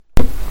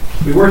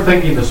We were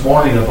thinking this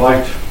morning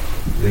about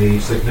the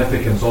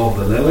significance of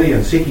the lily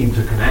and seeking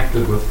to connect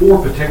it with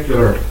four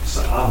particular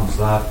psalms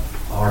that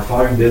are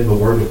found in the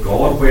Word of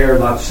God, where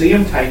that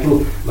same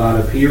title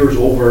that appears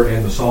over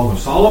in the Song of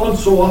Solomon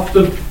so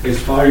often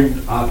is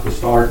found at the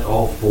start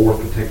of four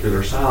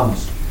particular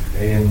psalms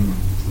in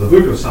the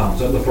book of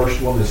Psalms. And the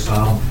first one is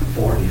Psalm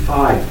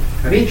 45.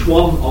 And each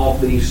one of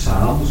these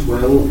psalms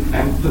will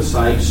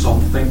emphasize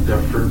something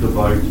different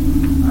about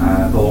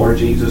the Lord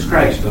Jesus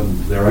Christ. And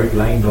they're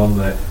outlined on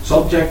the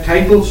subject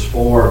titles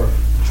for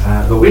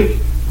the week.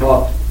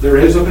 But there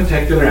is a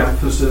particular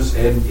emphasis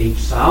in each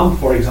psalm.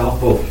 For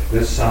example,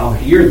 this psalm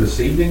here this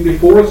evening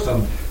before us,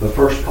 and the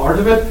first part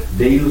of it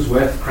deals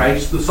with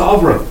Christ the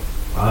Sovereign.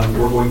 And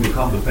we're going to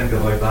come to think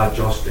about that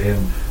just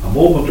in a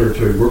moment or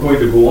two. We're going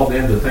to go on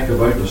then to think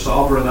about the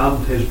Sovereign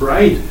and his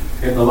bride.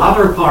 In the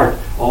latter part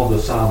of the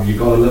psalm, you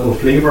got a little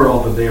flavour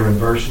of it there in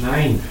verse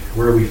 9,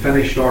 where we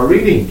finished our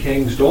reading.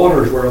 King's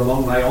daughters were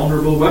among thy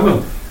honourable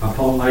women.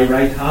 Upon thy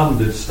right hand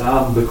did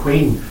stand the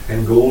queen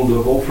in gold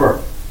of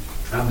Ophir.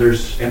 And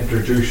there's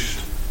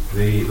introduced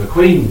the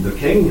queen. The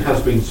king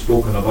has been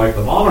spoken about,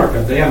 the monarch,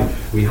 and then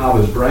we have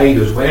his bride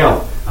as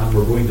well. And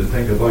we're going to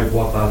think about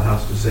what that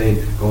has to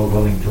say, God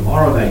willing,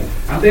 tomorrow night.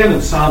 And then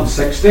in Psalm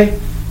 60,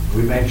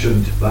 we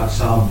mentioned that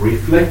psalm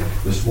briefly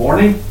this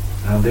morning.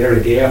 And there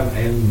again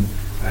in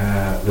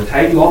the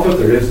title of it,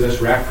 there is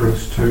this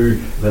reference to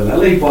the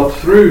lily. But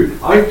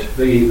throughout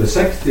the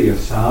 60th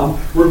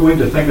psalm, we're going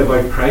to think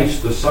about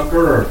Christ, the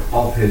succourer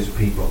of his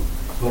people.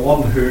 The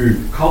one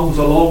who comes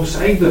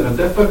alongside them in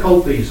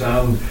difficulties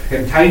and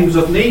in times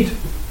of need.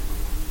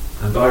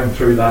 And down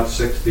through that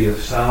 60th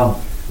psalm,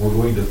 we're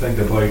going to think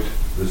about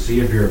the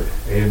Saviour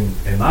in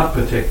that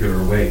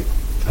particular way.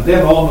 And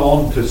then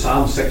on to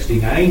Psalm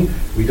 69.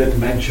 We didn't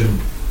mention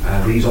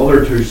these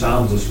other two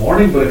psalms this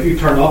morning, but if you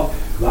turn up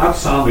that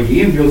psalm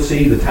again, you'll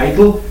see the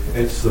title.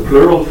 It's the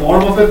plural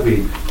form of it.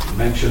 We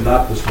mentioned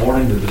that this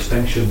morning, the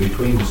distinction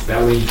between the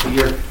spellings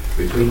here,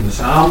 between the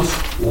psalms.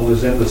 One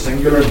is in the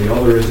singular and the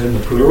other is in the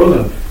plural.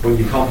 And when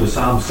you come to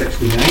Psalm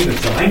 69,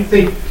 it's a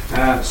lengthy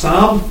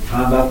psalm,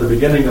 and at the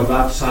beginning of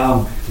that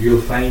psalm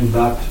you'll find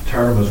that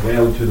term as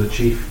well to the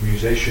chief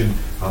musician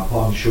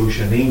upon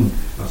Shoshanim,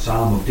 a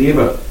psalm of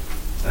David.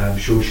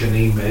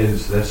 Shoshanim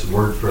is this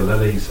word for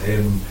lilies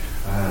in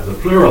the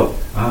plural.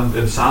 And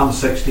in Psalm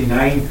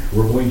 69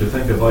 we're going to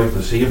think about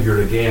the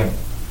Saviour again,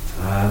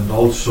 and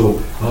also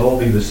not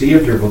only the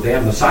Saviour but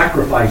then the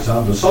sacrifice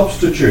and the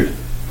substitute.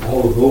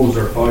 All of those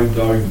are found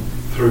down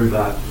through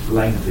that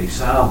lengthy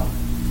psalm,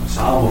 a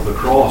psalm of the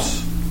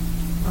cross.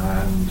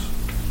 And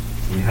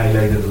we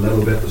highlighted a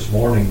little bit this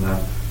morning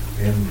that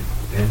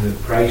in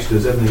Christ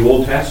is in the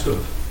Old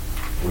Testament.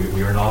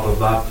 We are not of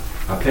that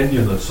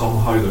opinion that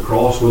somehow the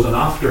cross was an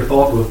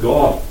afterthought with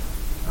God,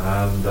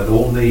 and that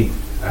only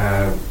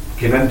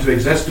came into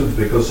existence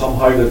because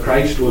somehow that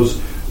Christ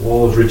was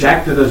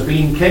rejected as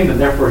being king, and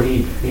therefore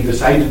he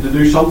decided to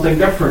do something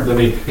different, and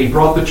he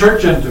brought the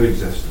church into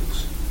existence.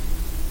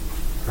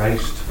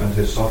 Christ and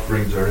his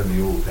sufferings are in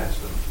the Old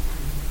Testament,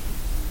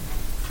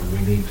 and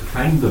we need to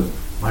find them.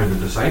 Now the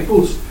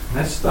disciples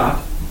missed that.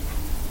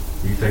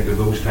 You think of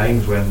those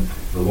times when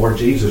the Lord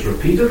Jesus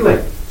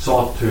repeatedly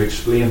sought to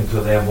explain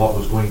to them what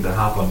was going to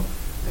happen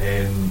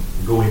in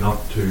going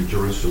up to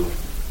Jerusalem,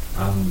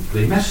 and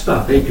they missed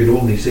that. They could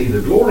only see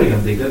the glory,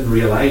 and they didn't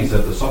realise that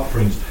the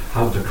sufferings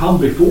had to come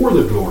before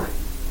the glory.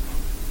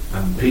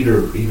 And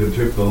Peter even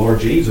took the Lord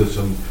Jesus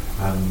and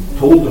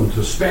told him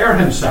to spare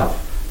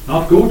himself,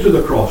 not go to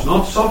the cross,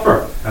 not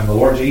suffer. And the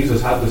Lord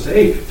Jesus had to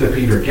say to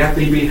Peter, "Get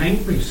thee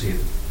behind me, Satan."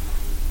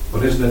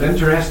 But isn't it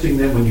interesting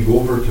then when you go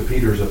over to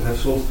Peter's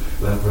epistles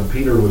that when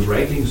Peter was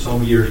writing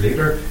some years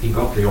later, he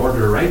got the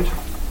order right.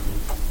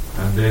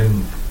 And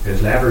in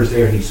his letters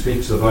there he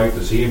speaks about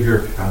the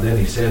Saviour, and then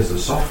he says the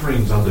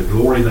sufferings and the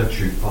glory that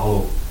should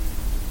follow.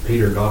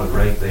 Peter got it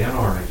right then,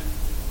 alright.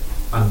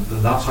 And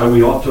that's how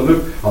we ought to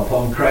look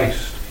upon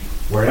Christ.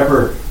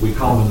 Wherever we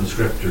come in the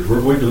Scriptures,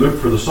 we're going to look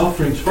for the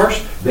sufferings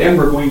first, then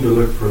we're going to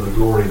look for the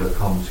glory that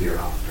comes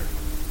hereafter.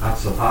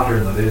 That's the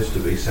pattern that is to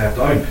be set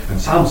down. And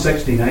Psalm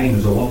 69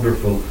 is a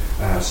wonderful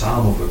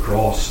psalm of the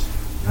cross,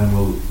 and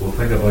we'll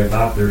think about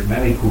that. There's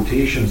many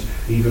quotations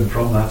even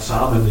from that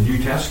psalm in the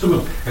New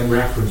Testament in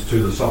reference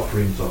to the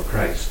sufferings of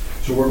Christ.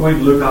 So we're going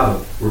to look at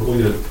it. We're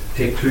going to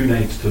take 2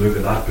 nights to look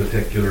at that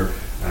particular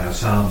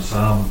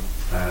psalm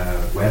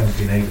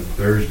Wednesday night and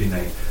Thursday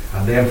night.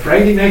 And then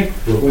Friday night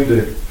we're going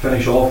to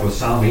finish off with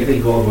Psalm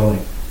 80, God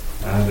willing.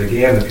 And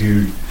again, if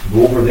you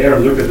go over there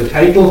and look at the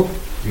title,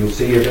 you'll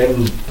see it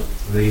in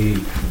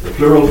the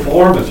plural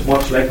form. It's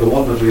much like the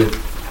one that we've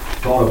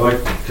thought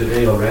about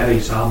today already,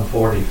 Psalm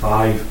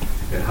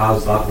 45. It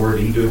has that word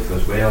Edith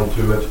as well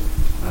to it.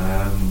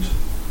 And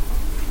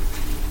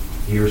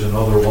here's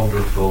another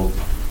wonderful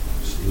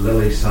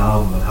lily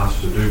psalm that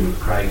has to do with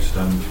Christ.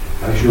 And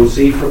as you'll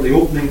see from the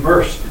opening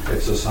verse,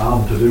 it's a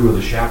psalm to do with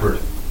a shepherd.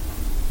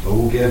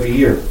 Oh, give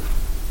ear,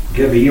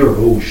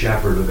 O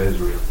shepherd of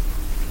Israel.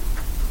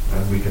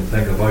 And we can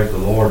think about the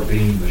Lord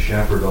being the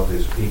shepherd of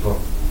his people.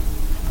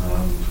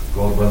 And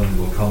God willing,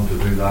 we'll come to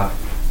do that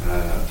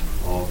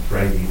on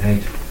Friday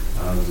night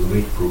as the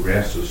week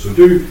progresses. So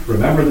do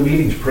remember the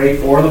meetings, pray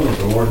for them, that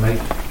the Lord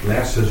might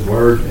bless His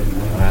word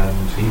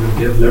and even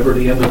give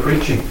liberty in the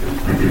preaching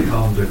as we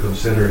come to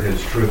consider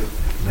His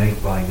truth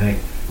night by night.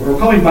 But we're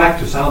coming back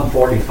to Psalm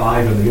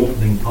 45 in the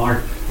opening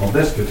part of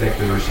this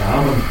particular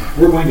psalm,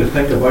 and we're going to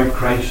think about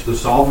Christ the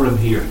Sovereign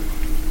here.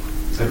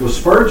 It was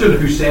Spurgeon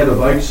who said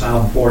about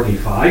Psalm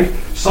 45,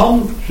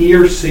 "Some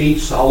here see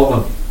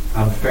Solomon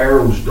and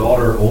Pharaoh's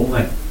daughter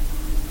only.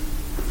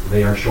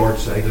 They are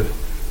short-sighted.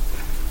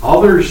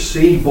 Others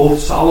see both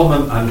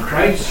Solomon and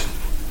Christ.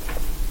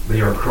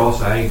 They are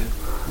cross-eyed.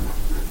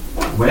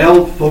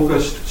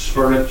 Well-focused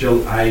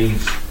spiritual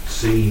eyes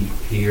see,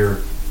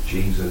 hear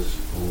Jesus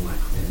only."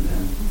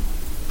 Amen.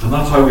 And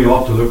that's how we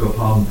ought to look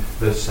upon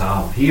this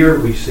psalm. Here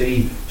we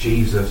see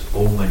Jesus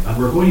only, and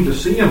we're going to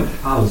see Him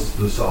as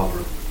the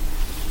Sovereign.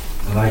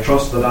 And I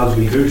trust that as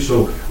we do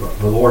so,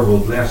 the Lord will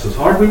bless His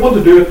heart. We want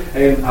to do it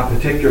in a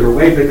particular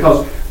way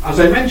because, as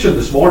I mentioned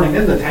this morning,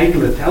 in the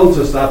title it tells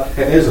us that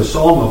it is a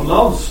song of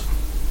loves.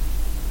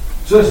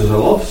 So this is a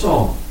love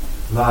song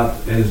that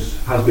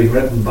has been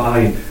written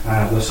by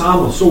the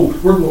psalmist. So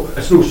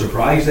it's no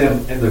surprise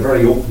then in the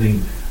very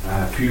opening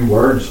few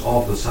words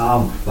of the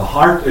psalm, the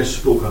heart is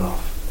spoken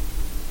of.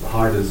 The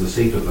heart is the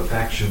seat of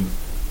affection.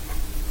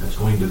 It's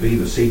going to be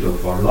the seat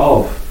of our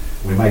love.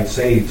 We might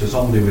say to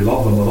somebody we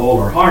love them with all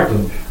our heart,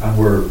 and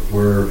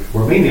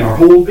we're meaning our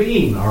whole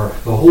being, the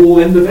whole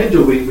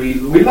individual.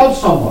 We love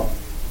someone.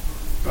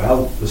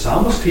 Well, the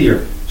psalmist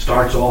here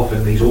starts off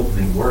in these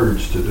opening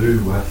words to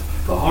do with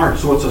the heart.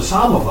 So it's a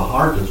psalm of the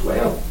heart as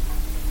well.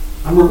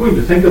 And we're going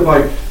to think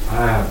about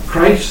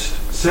Christ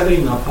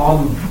sitting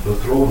upon the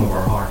throne of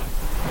our heart.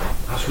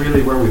 That's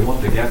really where we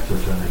want to get to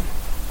tonight.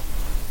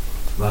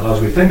 That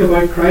as we think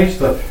about Christ,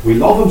 that we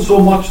love Him so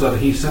much that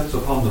He sits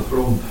upon the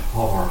throne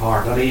of our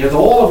heart, that He has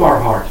all of our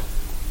heart.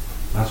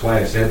 That's why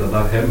I said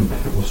that hymn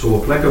was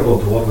so applicable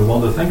to what we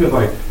want to think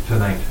about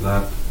tonight,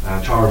 that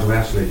Charles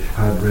Wesley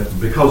had written.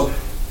 Because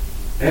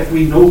if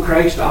we know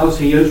Christ as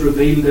He is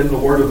revealed in the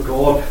Word of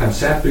God and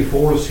set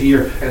before us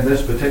here in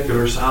this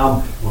particular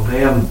psalm, well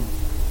then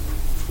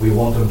we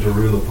want Him to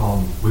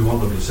we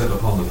want Him to sit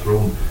upon the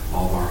throne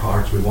of our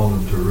hearts. We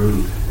want Him to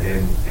rule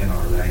in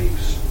our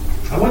lives.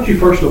 I want you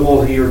first of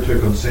all here to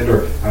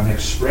consider an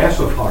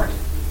expressive heart.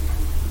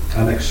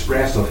 An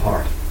expressive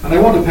heart. And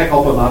I want to pick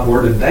up on that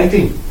word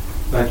inditing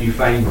that you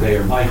find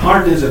there. My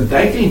heart is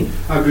inditing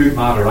a good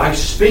matter. I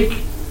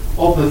speak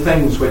of the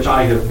things which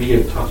I have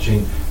made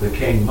touching the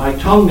King. My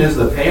tongue is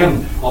the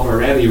pen of a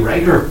ready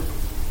writer.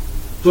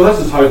 So this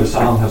is how the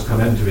psalm has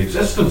come into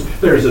existence.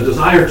 There is a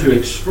desire to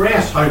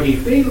express how he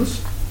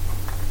feels.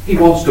 He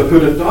wants to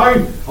put it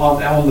down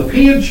on the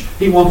page.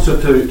 He wants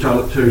it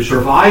to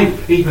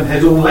survive even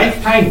his own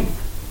lifetime.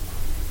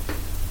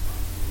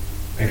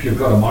 If you've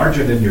got a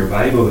margin in your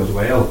Bible as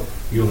well,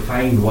 you'll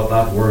find what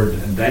that word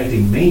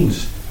inditing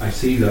means. I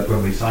see that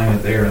when we sign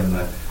it there in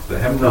the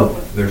hymnal,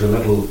 there's a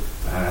little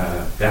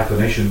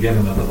definition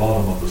given at the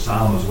bottom of the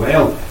psalm as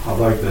well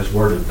about this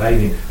word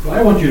inditing. But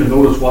I want you to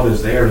notice what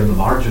is there in the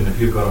margin, if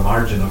you've got a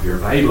margin of your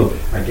Bible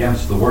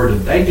against the word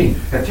inditing.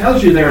 It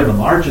tells you there in the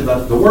margin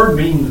that the word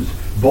means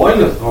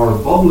boileth or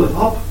bubbleth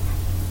up.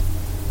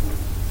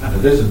 And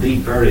it is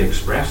indeed very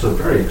expressive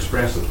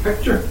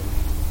picture.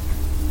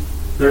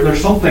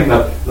 There's something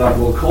that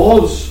will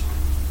cause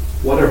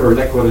whatever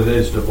liquid it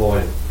is to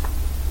boil.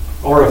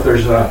 Or if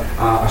there's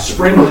a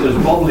spring that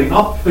is bubbling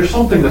up, there's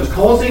something that's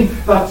causing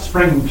that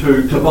spring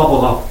to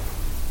bubble up.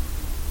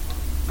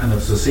 And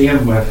it's the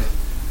same with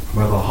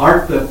a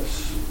heart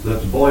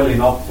that's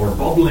boiling up or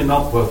bubbling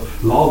up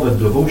with love and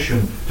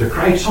devotion to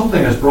Christ.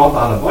 Something has brought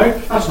that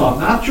about. That's not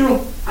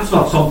natural. That's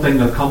not something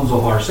that comes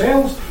of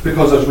ourselves.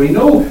 Because as we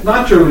know,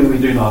 naturally we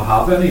do not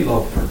have any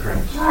love for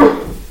Christ.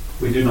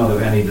 We do not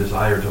have any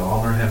desire to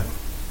honour Him.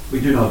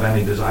 We do not have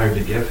any desire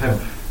to give Him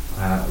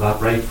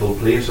that rightful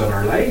place in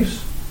our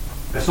lives.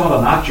 It's not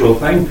a natural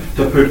thing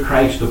to put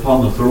Christ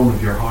upon the throne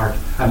of your heart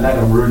and let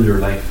Him rule your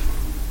life.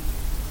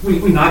 We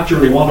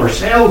naturally want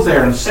ourselves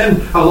there and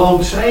sin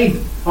alongside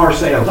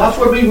ourselves. That's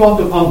what we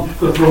want upon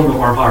the throne of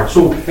our heart.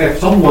 So if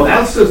someone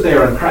else is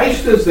there and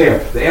Christ is there,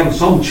 then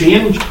some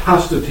change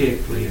has to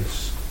take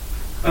place.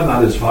 And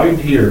that is found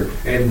here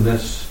in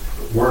this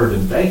word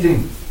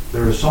inditing.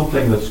 There is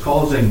something that's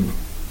causing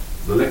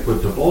the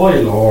liquid to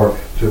boil or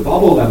to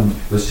bubble, and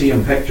the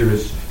same picture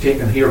is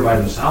taken here by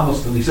the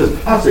psalmist, and he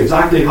says, that's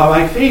exactly how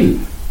I feel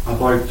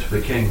about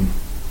the King.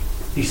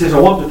 He says, I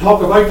want to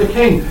talk about the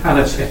King, and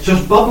it's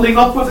just bubbling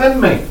up within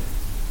me.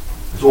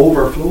 It's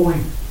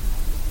overflowing.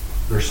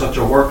 There's such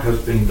a work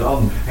has been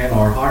done in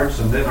our hearts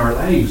and in our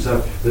lives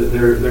that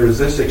there is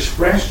this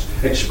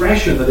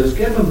expression that is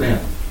given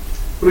then.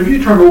 But if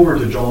you turn over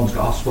to John's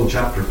Gospel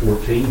chapter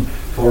 14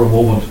 for a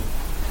moment,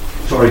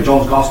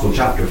 John's Gospel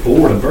chapter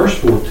 4 and verse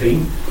 14,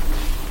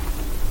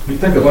 we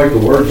think about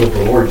the words of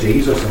the Lord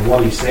Jesus and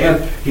what He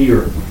said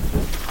here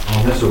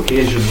on this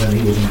occasion when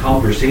He was in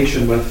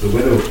conversation with the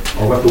widow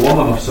or with the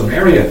woman of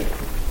Samaria.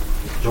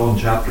 John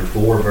chapter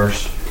 4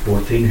 verse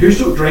 14,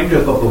 whoso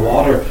drinketh of the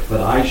water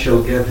that I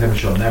shall give him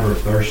shall never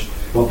thirst,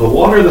 But the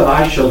water that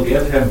I shall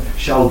give him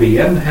shall be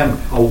in him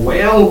a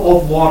well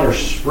of water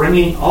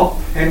springing up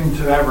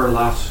into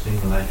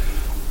everlasting life.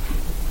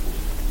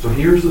 So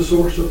here's the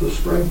source of the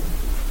spring.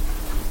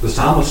 The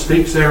psalmist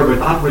speaks there about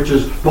that which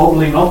is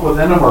bubbling up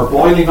within him or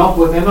boiling up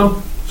within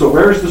him. So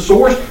where's the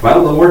source?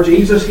 Well, the Lord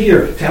Jesus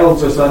here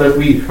tells us that if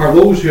we are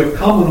those who have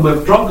come and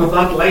we've drunk of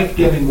that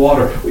life-giving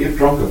water, we have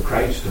drunk of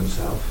Christ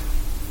himself.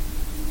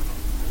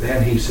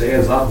 Then he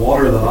says, that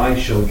water that I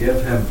shall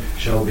give him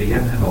shall be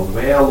in him a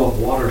well of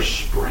water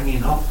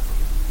springing up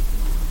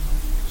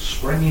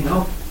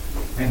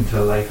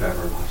into life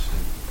everlasting.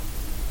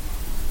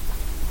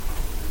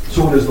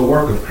 So it is the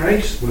work of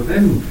Christ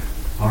within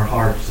our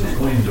hearts is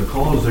going to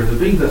cause there to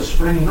be this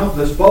springing up,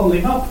 this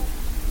bubbling up,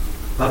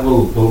 that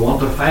will want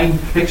to find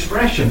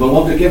expression, will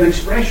want to give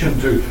expression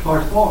to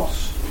our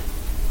thoughts.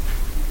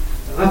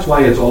 And that's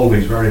why it's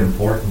always very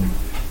important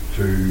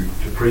to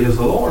praise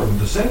the Lord and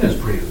to sing his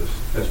praises.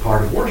 It's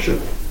part of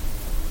worship.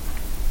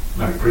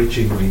 Now,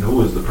 preaching, we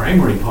know, is the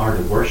primary part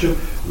of worship.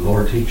 The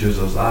Lord teaches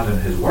us that in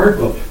his word,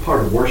 but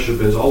part of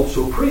worship is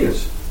also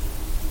praise.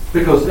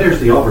 Because there's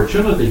the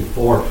opportunity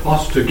for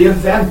us to give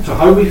vent to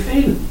how we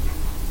feel.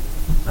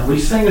 And we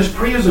sing his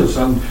praises,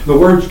 and the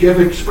words give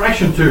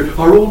expression to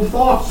our own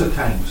thoughts at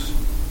times.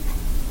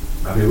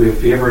 Maybe we have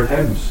favourite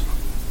hymns,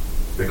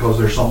 because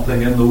there's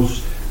something in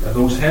those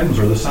hymns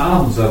or the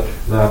psalms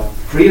that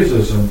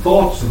phrases and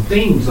thoughts and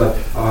themes that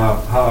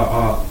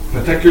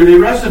particularly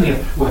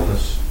resonate with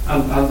us,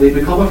 and they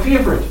become a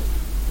favourite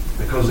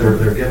because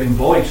they're giving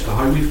voice to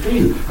how we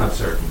feel at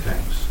certain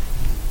times.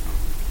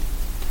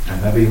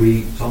 And maybe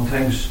we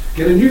sometimes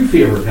get a new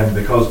favourite hymn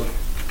because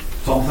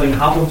something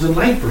happens in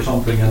life or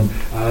something, and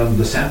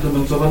the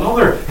sentiments of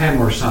another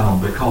hymn or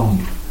psalm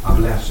become a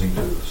blessing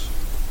to us.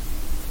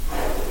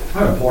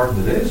 How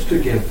important it is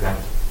to give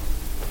vent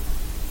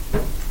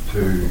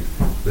to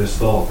this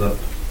thought that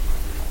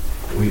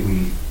we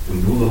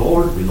know the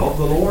Lord, we love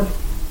the Lord,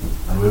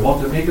 and we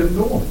want to make it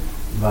known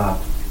that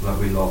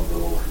we love the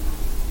Lord.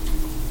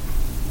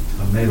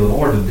 And may the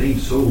Lord indeed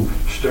so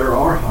stir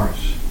our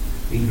hearts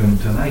even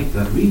tonight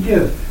that we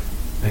give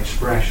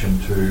expression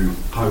to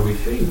how we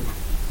feel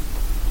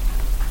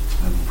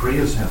and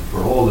praise him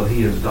for all that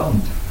he has done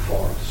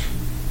for us.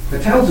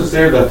 It tells us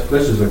there that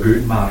this is a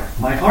good matter.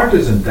 My heart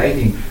is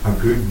inditing a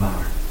good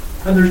matter.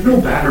 And there's no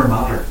better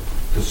matter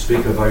to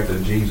speak about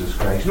than Jesus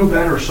Christ. No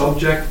better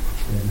subject,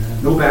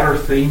 no better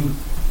theme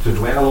to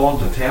dwell on,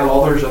 to tell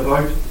others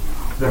about.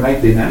 There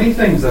might be many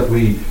things that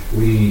we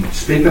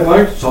speak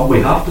about, some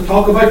we have to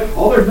talk about,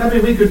 others maybe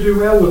we could do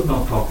well with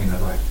not talking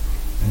about.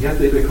 And yet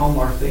they become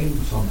our theme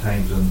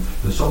sometimes and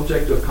the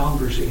subject of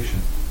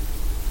conversation.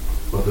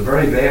 But the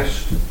very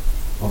best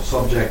of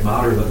subject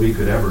matter that we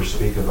could ever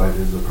speak about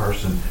is the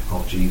person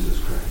of Jesus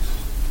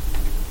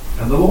Christ.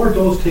 And the Lord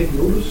does take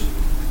notice,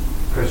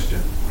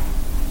 Christian.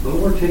 The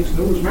Lord takes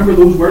notice. Remember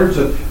those words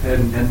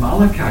in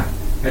Malachi.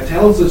 It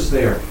tells us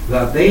there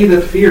that they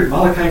that feared,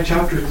 Malachi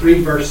chapter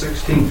 3 verse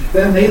 16,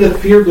 then they that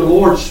feared the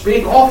Lord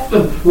spake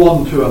often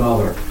one to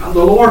another, and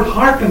the Lord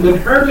hearkened and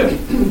heard it,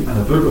 and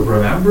a book of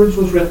remembrance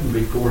was written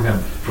before him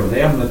for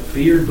them that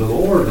feared the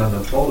Lord and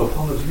that thought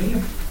upon his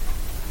name.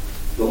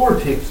 The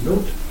Lord takes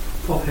note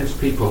of his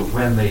people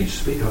when they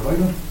speak about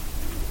him,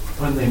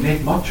 when they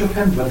make much of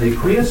him, when they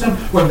praise him,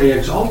 when they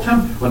exalt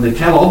him, when they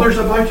tell others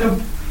about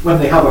him, when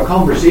they have a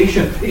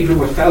conversation even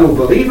with fellow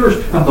believers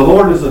and the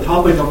Lord is the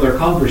topic of their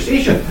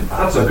conversation.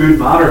 That's a good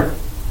matter.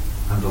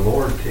 And the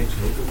Lord takes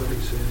note of what he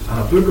says.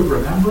 And a book of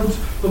remembrance,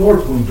 the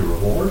Lord's going to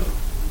reward.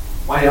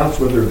 Why else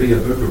would there be a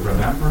book of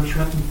remembrance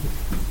written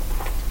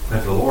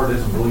if the Lord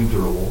isn't going to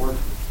reward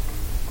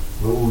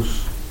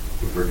those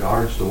with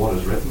regards to what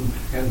is written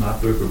in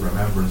that book of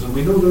remembrance? And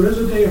we know there is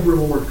a day of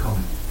reward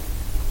coming.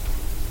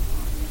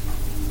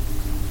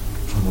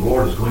 And the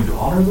Lord is going to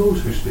honour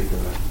those who speak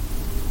of it.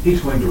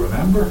 He's going to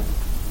remember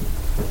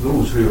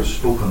those who have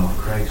spoken of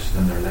Christ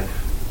in their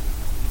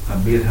life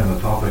and made him a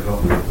topic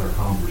of their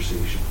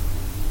conversation.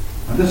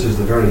 And this is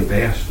the very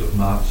best of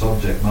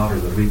subject matter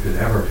that we could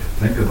ever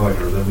think about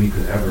or that we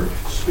could ever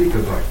speak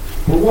about.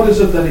 Well, what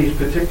is it that he's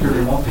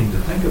particularly wanting to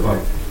think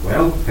about?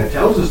 Well, it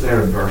tells us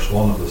there in verse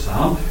 1 of the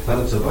psalm that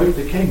it's about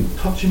the king,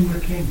 touching the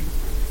king.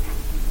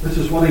 This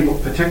is what he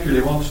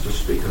particularly wants to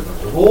speak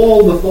about. Of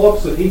all the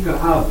thoughts that he could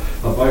have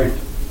about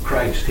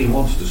Christ, he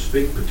wants to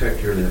speak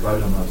particularly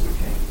about him as the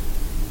king.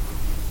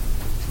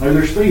 Now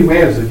there's three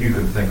ways that you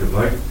can think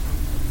about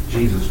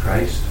Jesus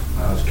Christ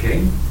as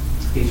king.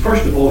 He's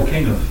first of all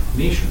king of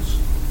nations.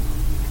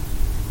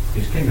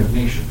 He's king of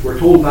nations. We're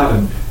told that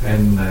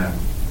in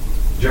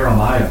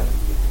Jeremiah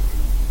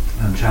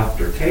and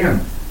chapter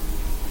 10.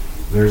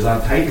 There's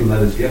that title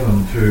that is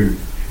given to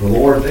the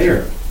Lord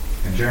there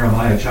in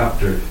Jeremiah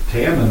chapter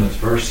 10, and it's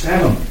verse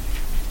 7.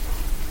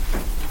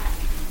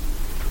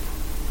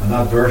 And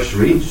that verse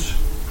reads,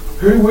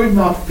 Who would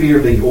not fear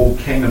thee, O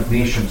King of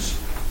nations?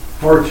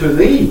 For to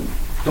thee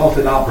doth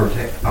it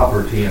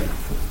appertain.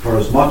 For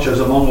as much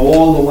as among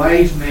all the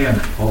wise men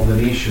of the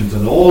nations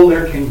and all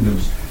their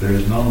kingdoms, there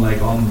is none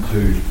like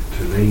unto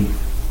thee,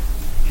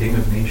 King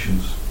of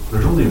nations.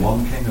 There's only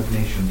one King of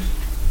nations.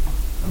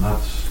 And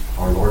that's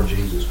our Lord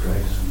Jesus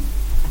Christ.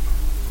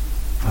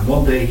 And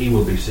one day he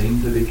will be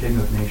seen to be King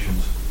of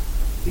nations.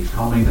 He's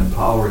coming in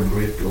power and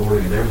great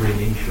glory, and every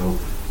knee shall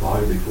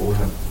bow before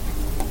him.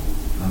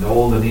 And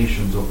all the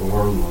nations of the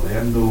world will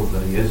then know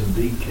that he is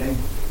indeed King.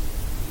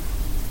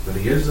 That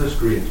he is this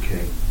great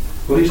King.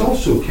 But he's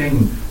also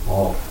King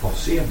of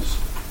saints.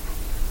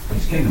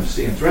 He's King of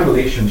saints.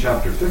 Revelation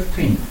chapter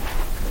 15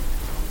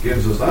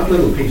 gives us that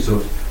little piece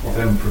of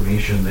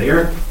information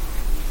there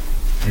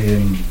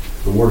in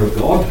the Word of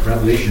God.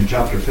 Revelation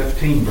chapter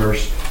 15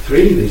 verse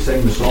 3, they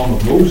sing the song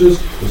of Moses,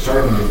 the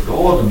servant of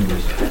God, and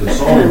the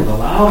song of the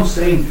Lamb,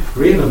 saying,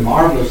 Great and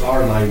marvellous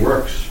are thy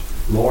works,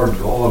 Lord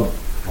God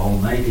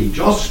Almighty.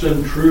 Just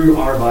and true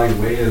are thy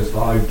ways,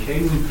 thou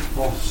King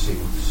of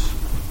saints.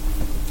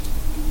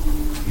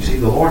 You see,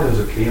 the Lord has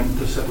a claim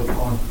to sit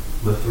upon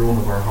the throne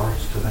of our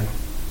hearts tonight.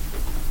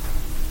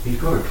 He's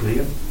got a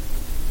claim.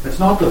 It's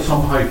not that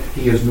somehow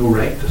he has no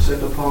right to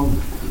sit upon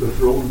the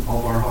throne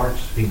of our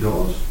hearts. He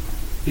does.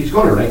 He's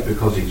got a right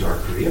because he's our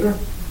Creator.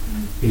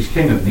 He's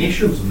King of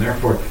nations, and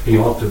therefore he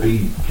ought to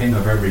be King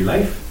of every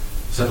life,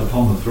 sit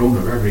upon the throne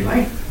of every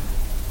life.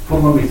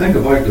 But when we think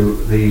about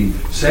the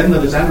sin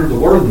that has entered the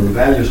world, the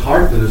rebellious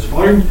heart that is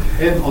found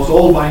in us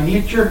all by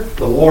nature,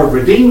 the Lord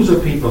redeems a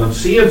people and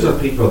saves a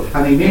people,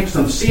 and he makes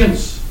them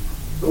saints.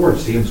 The word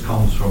saints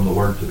comes from the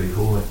word to be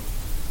holy.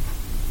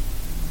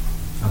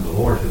 And the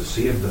Lord has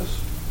saved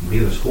us,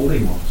 made us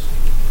holy ones.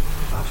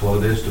 That's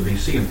what it is to be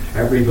saint.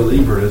 Every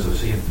believer is a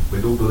saint.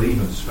 We don't believe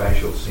in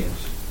special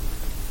saints.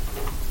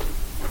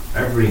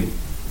 Every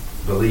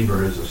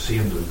believer is a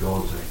saint in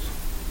God's eyes.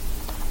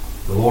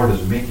 The Lord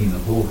is making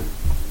them holy.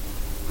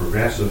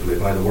 Progressively,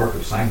 by the work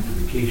of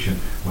sanctification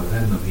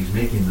within them, he's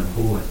making them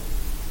holy.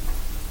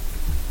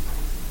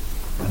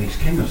 And he's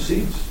King of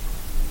saints.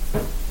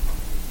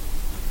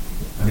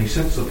 And he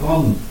sits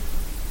upon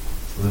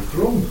the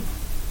throne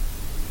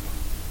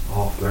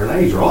of their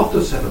lives, or ought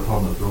to sit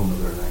upon the throne of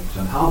their lives,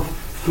 and have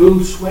full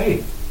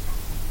sway.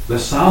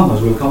 This psalm,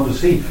 as we'll come to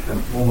see in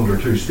a moment or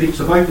two, speaks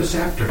about the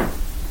scepter.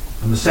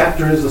 And the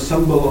scepter is a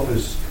symbol of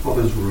his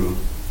rule.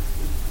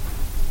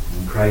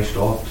 And Christ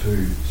ought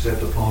to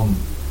sit upon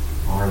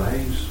our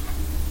lives.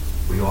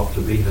 We ought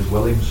to be his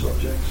willing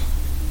subjects.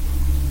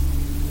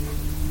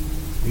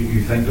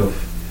 You think of,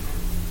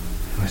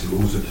 I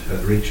suppose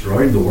it reached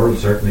round the world,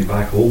 certainly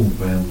back home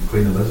when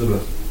Queen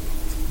Elizabeth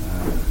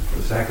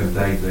II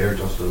died there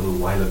just a little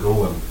while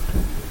ago, and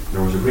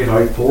there was a great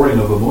outpouring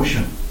of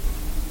emotion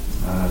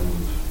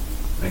and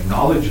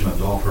acknowledgement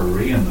of her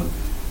reign, and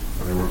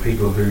there were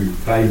people who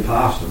filed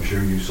past. I'm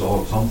sure you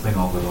saw something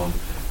of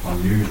it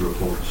on news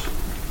reports.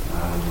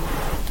 And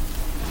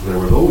there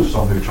were those,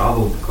 some who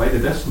travelled quite a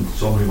distance,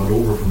 some who went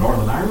over from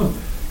Northern Ireland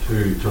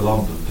to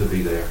London to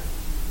be there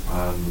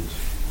and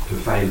to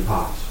file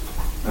past.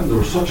 And there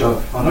was such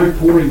an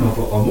outpouring of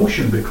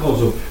emotion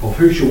because of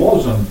who she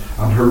was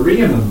and her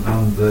reign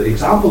and the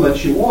example that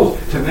she was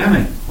to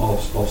many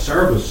of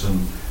service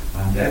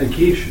and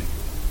dedication.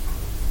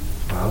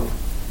 Well,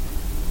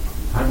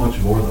 how much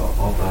more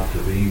ought that to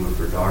be with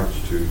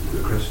regards to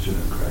the Christian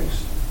in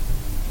Christ?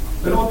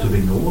 It ought to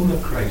be known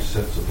that Christ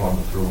sits upon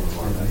the throne of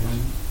our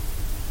lives.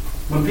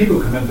 When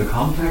people come into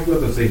contact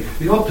with us,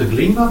 they ought to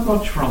glean that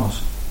much from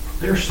us.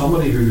 There's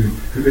somebody who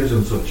is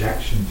in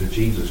subjection to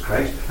Jesus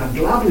Christ, and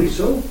gladly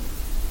so.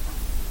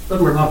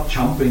 That we're not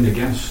champing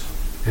against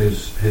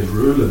his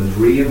rule and his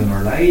reign in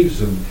our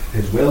lives and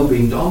his will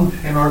being done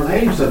in our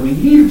lives, that we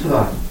yield to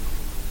that.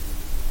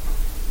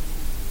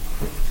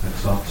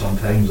 It's not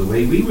sometimes the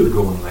way we would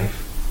go in life.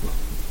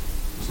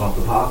 It's not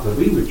the path that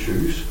we would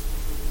choose.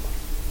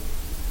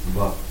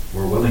 But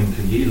we're willing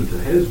to yield to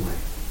his way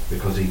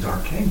because he's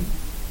our King.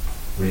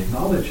 We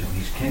acknowledge him.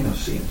 He's King of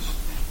saints.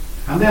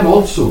 And then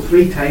also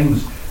 3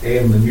 times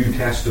in the New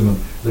Testament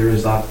there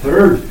is that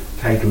third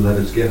title that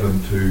is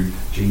given to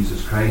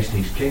Jesus Christ.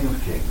 He's King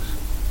of kings.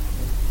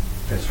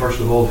 It's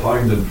first of all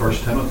found in 1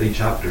 Timothy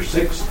chapter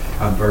 6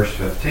 and verse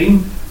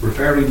 15,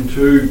 referring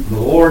to the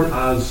Lord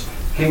as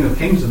King of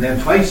kings, and then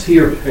twice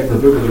here in the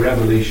book of the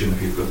Revelation,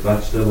 if you've got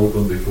that still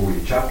open before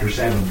you, chapter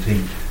 17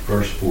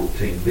 verse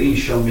 14. These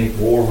shall make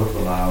war with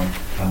the Lamb,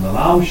 and the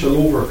Lamb shall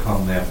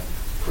overcome them,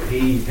 for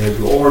he is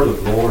Lord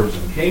of lords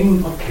and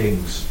King of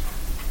kings.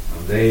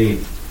 And they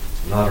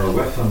that are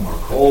with him are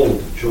called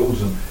and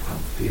chosen and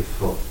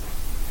faithful.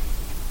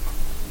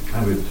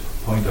 I would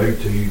point out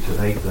to you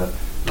tonight that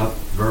that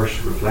verse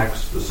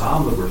reflects the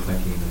psalm that we're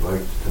thinking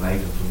about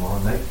tonight and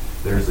tomorrow night.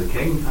 There's the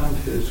King and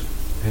his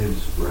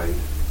bride.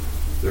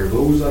 There are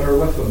those that are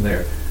with him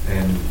there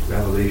in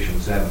Revelation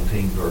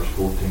 17 verse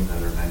 14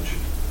 that are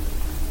mentioned.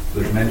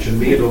 There's mention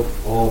made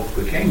of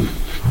the King.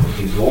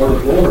 He's Lord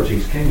of lords,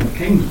 he's King of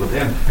kings, but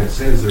then it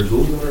says there's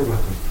those that are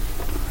with him.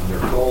 And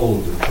they're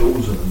called and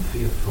chosen and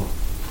faithful.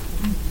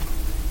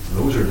 And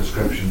those are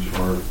descriptions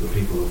for the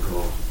people of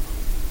God.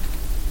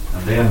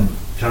 And then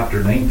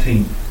chapter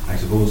 19, I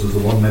suppose, is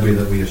the one maybe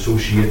that we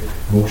associate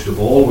most of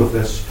all with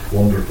this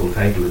wonderful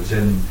title. It's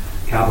in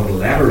capital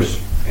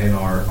letters in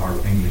our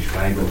English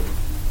Bible.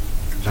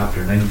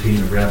 Chapter 19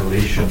 of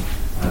Revelation.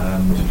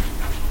 And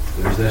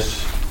there's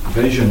this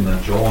vision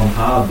that John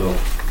had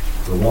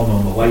of the one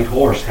on the white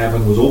horse.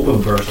 Heaven was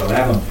open, verse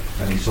 11,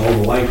 and he saw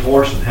the white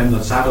horse and him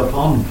that sat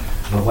upon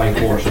the white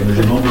horse. And there's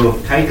a number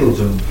of titles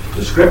and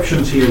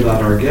descriptions here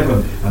that are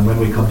given. And when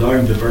we come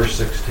down to verse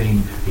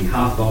 16, he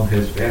hath on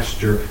his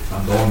vesture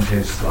and on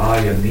his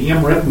thigh a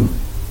name written,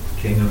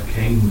 King of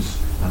Kings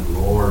and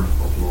Lord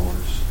of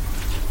Lords.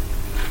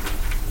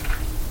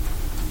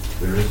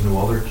 There is no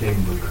other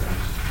king but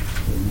Christ.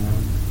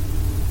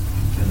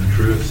 In the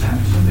truest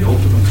sense, in the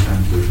ultimate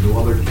sense, there's no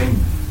other king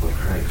but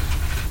Christ.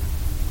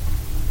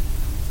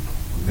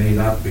 May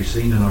that be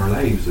seen in our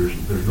lives.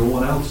 There's no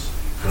one else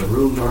that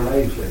rules our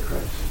lives like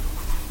Christ.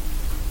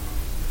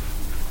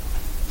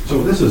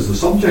 So this is the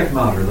subject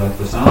matter that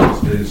the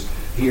psalmist is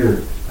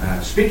here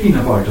speaking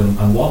about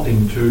and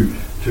wanting to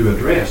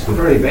address, the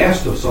very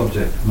best of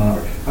subject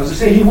matter. As I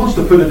say, he wants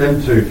to put it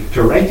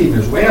into writing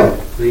as well.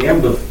 The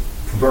end of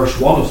verse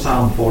 1 of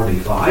Psalm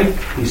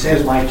 45, he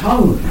says, my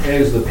tongue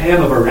is the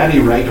pen of a ready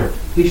writer.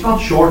 He's not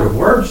short of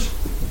words.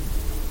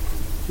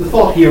 The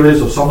thought here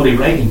is of somebody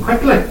writing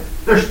quickly.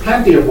 There's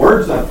plenty of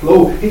words that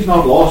flow. He's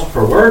not lost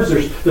for words.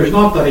 There's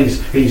not that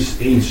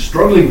he's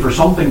struggling for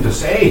something to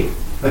say.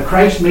 That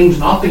Christ means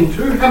nothing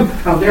to him,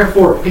 and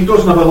therefore he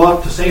doesn't have a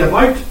lot to say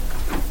about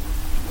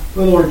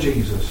the Lord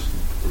Jesus.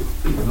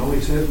 No,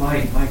 he says,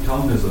 my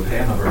tongue is the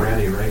pen of a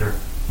ready writer.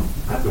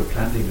 I've got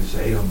plenty to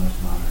say on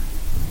this matter.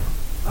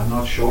 I'm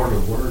not short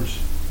of words.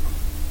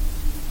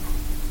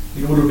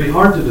 You know, it would be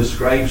hard to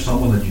describe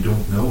someone that you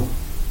don't know.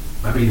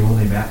 Maybe you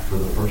only met for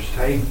the first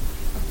time.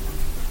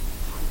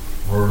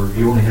 Or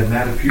you only had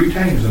met a few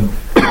times and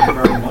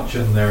very much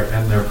in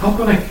their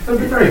company. It would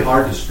be very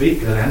hard to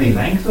speak at any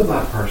length of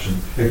that person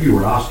if you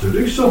were asked to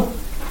do so.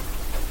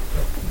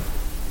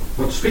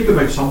 But speak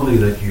about somebody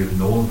that you've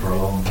known for a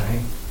long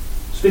time.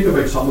 Speak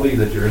about somebody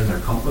that you're in their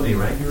company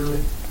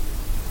regularly.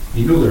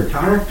 You know their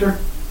character.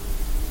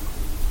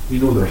 You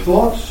know their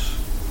thoughts.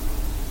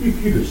 You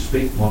could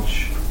speak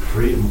much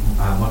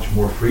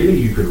more freely.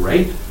 You could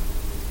write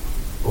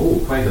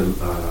quite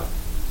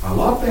a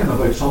lot then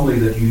about somebody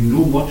that you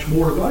know much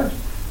more about.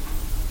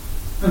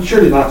 And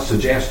surely that's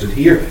suggested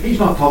here. He's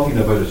not talking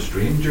about a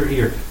stranger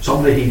here,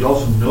 somebody he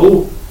doesn't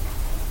know.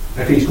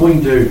 If he's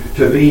going to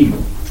be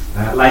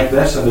like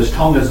this, and his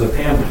tongue is the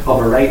pen of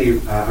a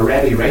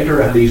ready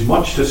writer, and he's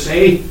much to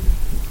say,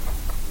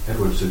 it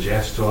would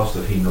suggest to us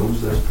that he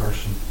knows this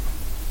person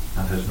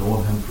and has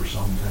known him for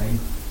some time,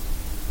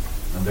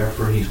 and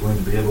therefore he's going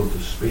to be able to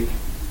speak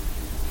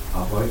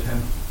about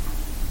him.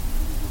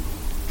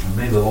 And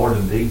may the Lord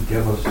indeed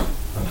give us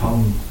a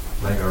tongue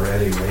like a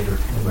ready writer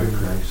about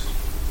Christ.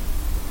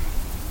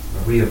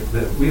 We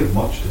have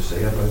much to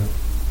say about him.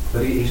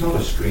 That he's not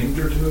a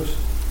stranger to us.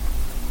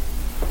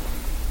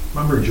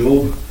 Remember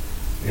Job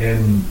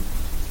in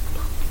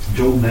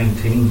Job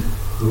 19,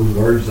 those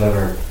words that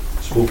are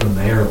spoken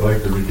there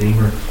about the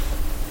Redeemer,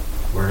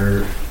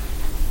 where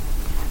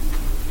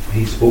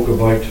he spoke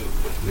about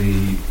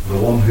the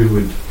one who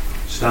would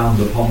stand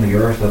upon the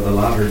earth at the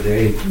latter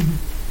day.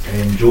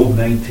 In Job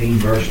 19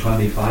 verse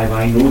 25,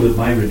 I know that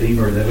my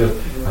Redeemer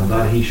liveth, and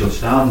that he shall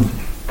stand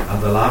at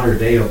the latter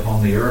day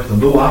upon the earth.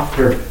 And though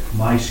after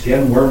my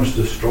skin worms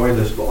destroy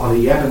this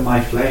body, yet in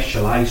my flesh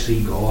shall I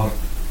see God.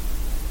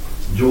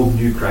 Job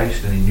knew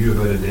Christ, and he knew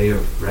about a day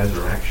of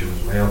resurrection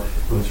as well.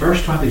 But it's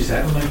verse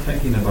 27 I'm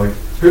thinking about.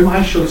 Whom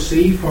I shall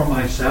see for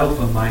myself,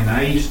 and mine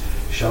eyes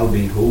shall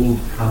behold,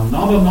 and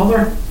not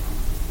another.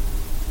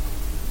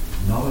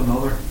 Not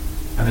another.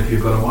 And if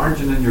you've got a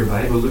margin in your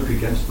Bible, look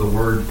against the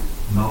word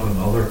not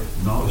another,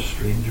 not a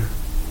stranger.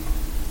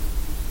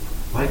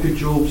 Why could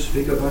Job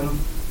speak about him?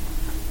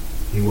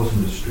 He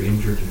wasn't a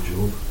stranger to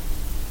Job.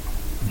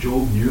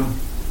 Job knew him.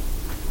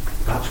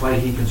 That's why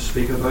he can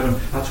speak about him.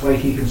 That's why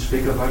he can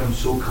speak about him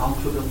so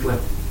confidently.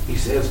 He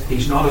says,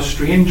 he's not a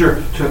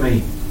stranger to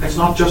me. It's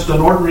not just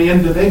an ordinary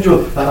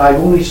individual that I've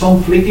only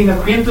some fleeting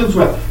acquaintance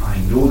with. I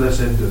know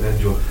this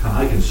individual, and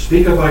I can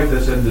speak about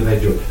this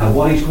individual and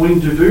what he's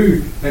going to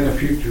do in a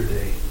future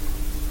day.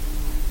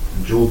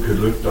 And Job could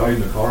look down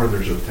the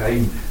corridors of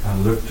time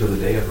and look to the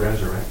day of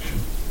resurrection.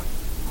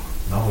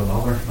 Not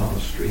another, not a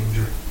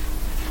stranger.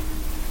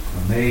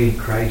 And may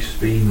Christ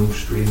be no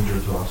stranger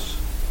to us.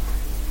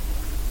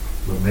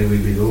 But may we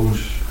be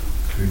those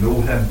who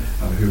know him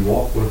and who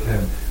walk with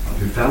him and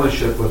who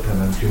fellowship with him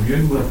and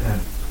commune with him.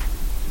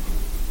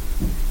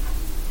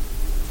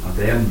 And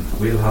then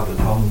we'll have the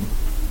tongue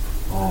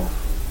of,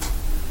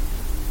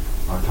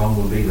 our tongue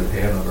will be the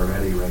pen of a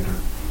ready writer.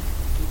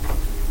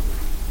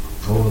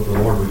 Oh, that the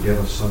Lord would give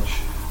us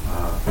such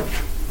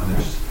an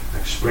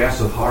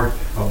expressive heart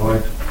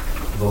about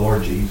the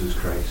Lord Jesus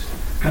Christ.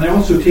 Can I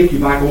also take you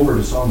back over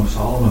to Song of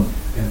Solomon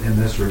in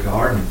this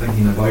regard, and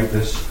thinking about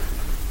this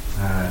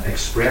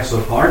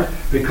expressive heart,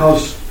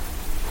 because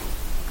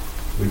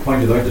we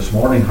pointed out this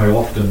morning how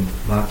often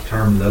that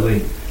term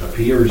lily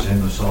appears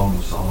in the Song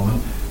of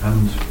Solomon,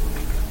 and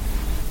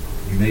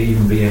you may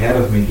even be ahead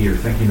of me here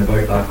thinking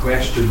about that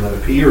question that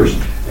appears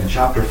in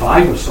chapter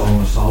 5 of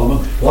Song of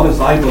Solomon. What is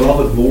thy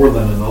beloved more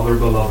than another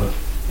beloved?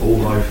 O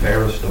thou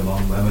fairest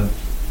among women.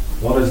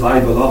 What is thy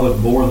beloved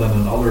more than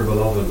another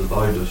beloved that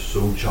thou dost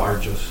so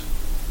charge us?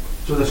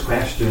 So this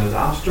question is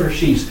asked her.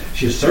 She's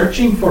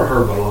searching for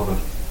her beloved.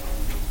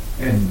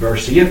 In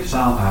verse 8,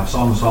 Song of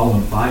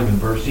Solomon 5 and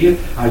verse 8,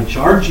 I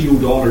charge you,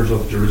 daughters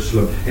of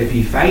Jerusalem, if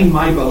ye find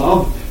my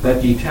beloved,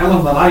 that ye tell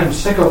him that I am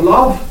sick of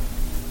love.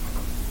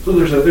 So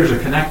there's a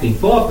connecting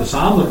thought. The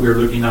psalm that we're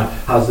looking at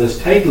has this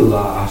title,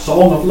 a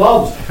song of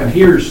love. And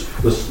here's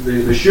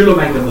the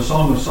Shulamite in the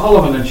Song of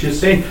Solomon, and she's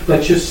saying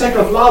that she's sick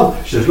of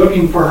love. She's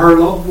looking for her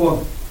loved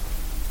one,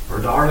 her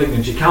darling,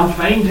 and she can't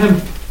find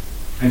him.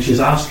 And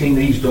she's asking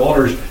these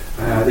daughters,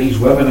 these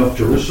women of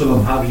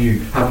Jerusalem, have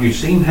you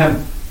seen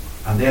him?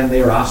 And then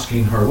they're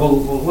asking her, well,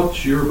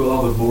 what's your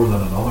beloved more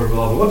than another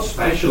beloved? What's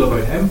special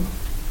about him?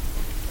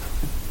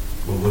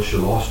 Well, was she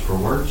lost for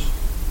words?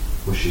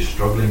 Was she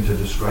struggling to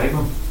describe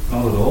him?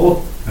 Not at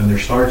all. And there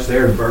starts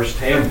there in verse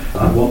 10,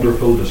 that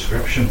wonderful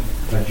description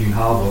that you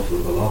have of the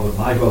beloved.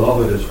 My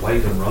beloved is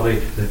white and ruddy,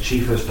 the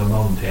chiefest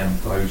among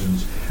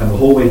 10,000s. And the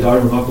whole way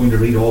down, we're not going to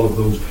read all of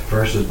those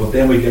verses, but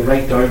then we get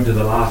right down to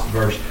the last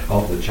verse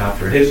of the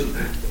chapter. His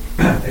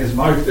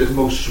mouth is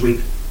most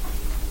sweet.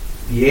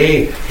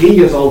 Yea,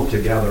 he is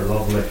altogether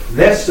lovely.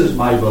 This is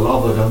my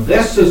beloved, and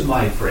this is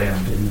my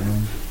friend.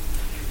 Amen.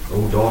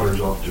 O daughters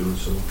of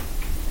Jerusalem.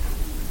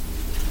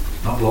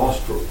 Not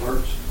lost for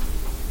words.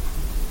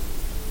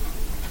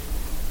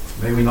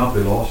 May we not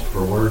be lost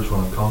for words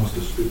when it comes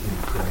to speaking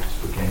of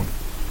Christ the King,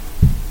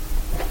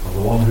 of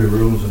the one who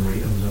rules and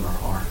reigns in our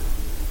heart.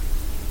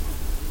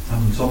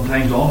 And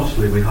sometimes,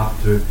 honestly, we have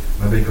to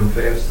maybe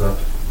confess that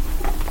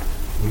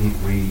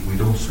we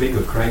don't speak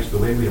of Christ the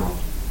way we ought.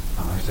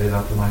 And I say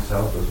that to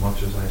myself as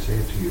much as I say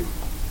it to you.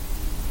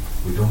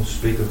 We don't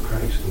speak of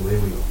Christ the way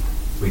we ought.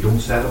 We don't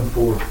set him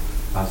forth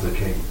as the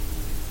King.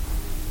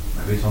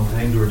 Maybe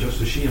sometimes we're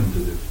just ashamed to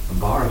do,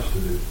 embarrassed to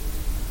do,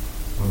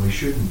 when we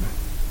shouldn't be.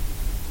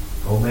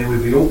 Oh, may we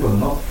be open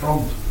and up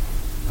front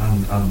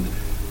and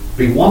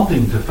be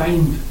wanting to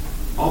find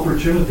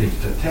opportunities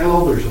to tell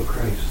others of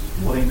Christ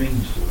and what he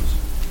means to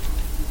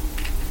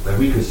us. That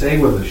we could say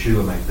with the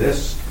Shulamite,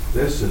 this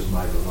is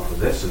my beloved,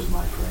 this is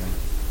my friend.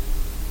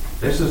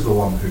 This is the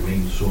one who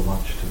means so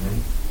much to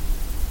me.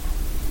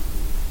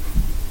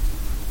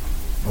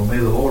 Oh, may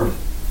the Lord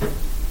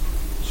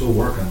so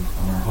work on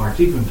our hearts,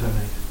 even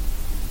tonight.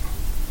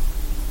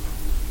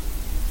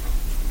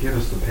 Give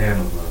us the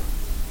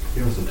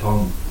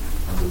tongue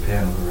and the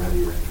pen of a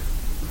ready writer.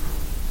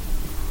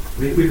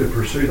 We could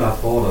pursue that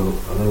thought a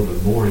little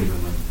bit more even.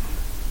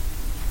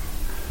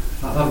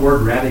 And that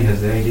word ready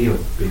has the idea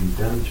of being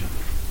diligent.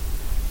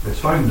 It's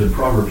found in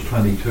Proverbs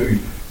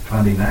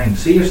 22:29.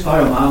 Seest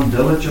thou a man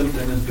diligent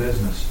in his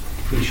business?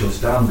 He shall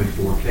stand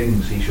before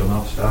kings, he shall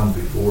not stand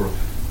before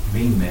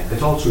mean men.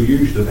 It's also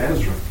used of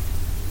Ezra.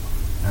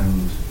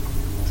 And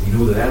you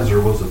know that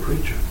Ezra was a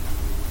preacher.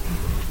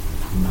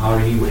 And how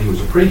he was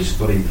a priest,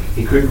 but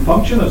he couldn't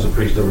function as a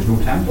priest. There was no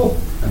temple,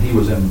 and he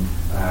was in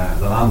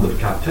the land of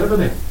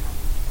captivity.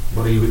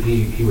 But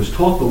he was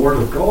taught the word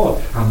of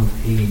God, and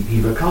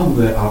he became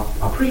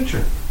a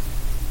preacher.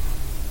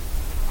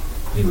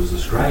 He was the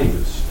scribe.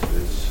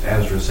 It's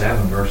Ezra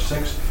 7 verse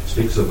 6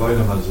 speaks about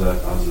him as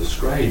a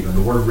scribe, and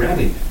the word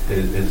ready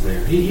is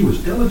there. He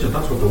was diligent.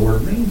 That's what the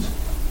word means.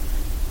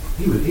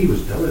 He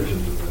was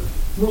diligent about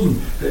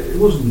it. It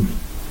wasn't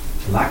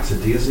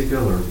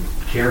lackadaisical or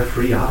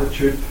carefree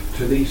attitude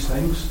to these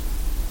things,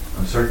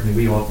 and certainly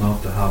we ought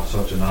not to have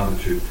such an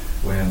attitude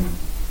when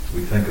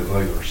we think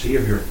about our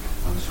Saviour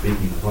and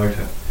speaking about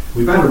him.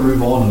 We better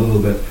move on a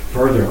little bit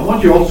further. I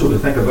want you also to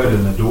think about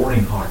an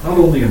adoring heart, not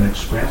only an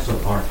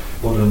expressive heart,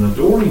 but an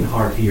adoring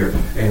heart here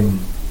in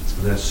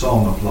this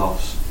Song of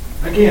Loves.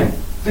 Again,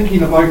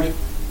 thinking about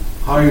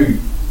how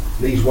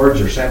these words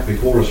are set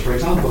before us. For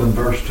example, in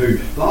verse 2,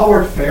 Thou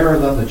art fairer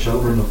than the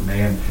children of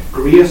men.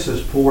 Grace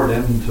is poured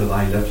into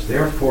thy lips.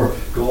 Therefore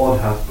God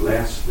hath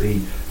blessed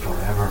thee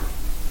forever.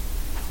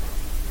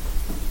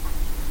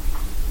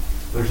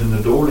 There's an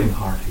adoring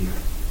heart here.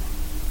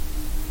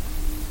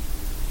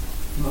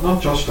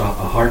 Not just a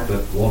heart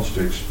that wants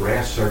to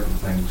express certain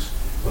things,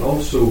 but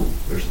also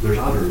there's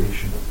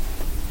adoration.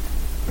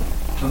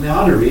 And the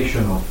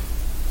adoration of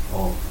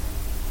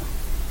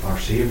our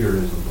Saviour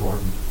is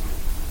important.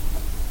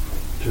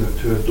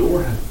 To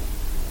adore him.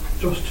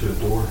 Just to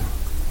adore him.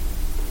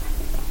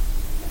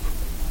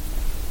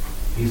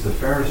 He's the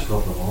fairest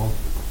of them all.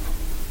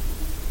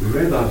 We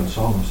read that in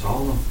Song of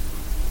Solomon.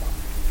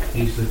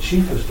 He's the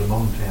chiefest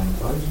among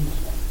 10,000s.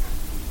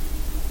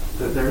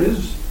 There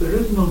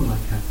is none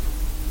like him.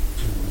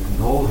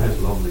 And all his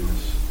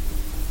loveliness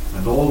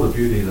and all the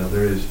beauty that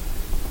there is.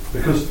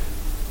 Because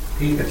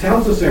it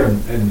tells us there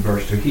in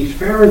verse 2, he's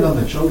fairer than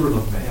the children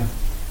of men.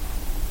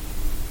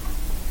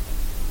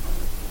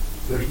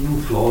 There's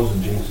no flaws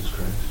in Jesus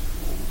Christ.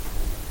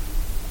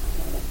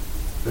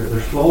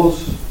 There's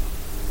flaws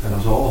in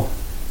us all.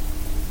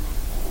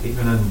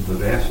 Even in the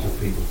best of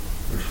people,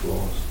 there's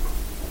flaws.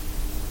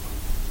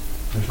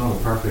 There's not a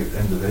perfect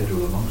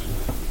individual amongst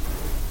us.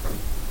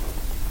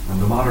 And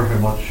no matter how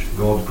much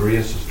God's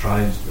grace has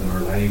tried in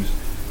our lives,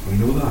 we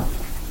know that.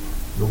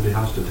 Nobody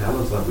has to tell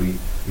us that.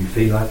 You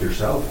feel that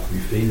yourself. You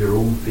feel your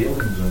own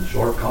failings and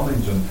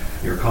shortcomings, and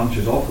you're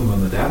conscious of them,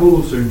 and the devil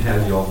will soon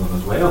tell you of them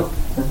as well,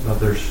 that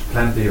there's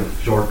plenty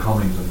of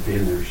shortcomings and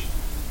failures.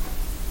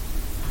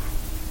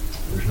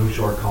 There's no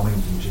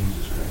shortcomings in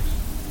Jesus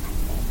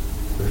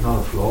Christ. There's not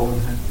a flaw in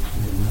him.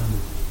 Amen.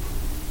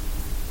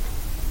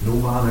 No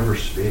man ever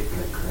spake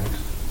like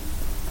Christ.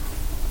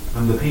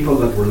 And the people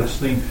that were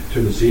listening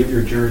to the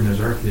Saviour during his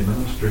earthly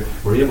ministry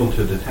were able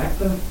to detect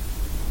that.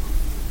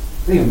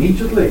 They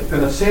immediately,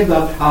 and it said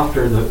that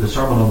after the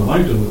Sermon on the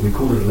Mount, we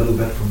quoted a little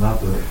bit from that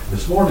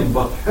this morning,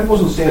 but it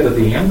wasn't said at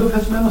the end of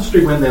his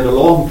ministry when they had a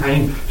long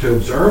time to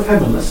observe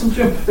him and listen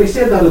to him. They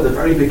said that at the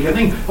very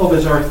beginning of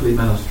his earthly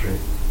ministry.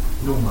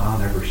 No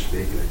man ever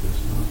spake like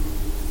this man.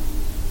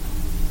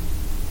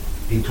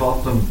 He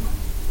taught them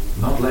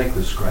not like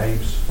the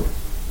scribes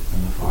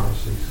and the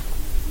Pharisees,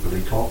 but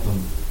he taught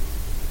them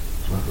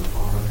with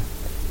authority.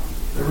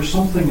 There was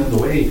something in the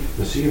way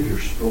the Saviour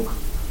spoke.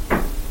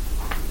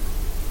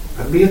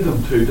 It made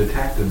them to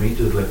detect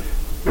immediately,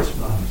 this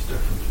man is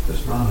different.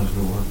 This man is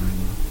no ordinary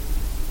man.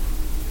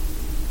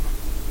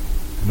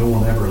 No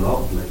one ever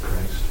loved like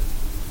Christ.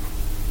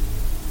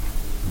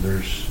 And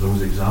there's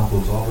those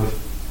examples of it.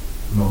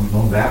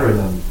 None better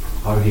than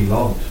how he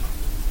loved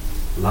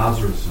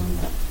Lazarus and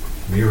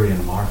Mary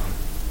and Martha.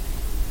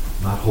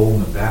 And that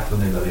home in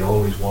Bethany that he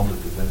always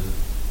wanted to visit.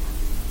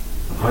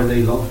 And how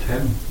they loved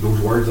him. Those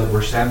words that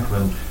were sent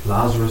when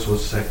Lazarus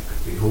was sick.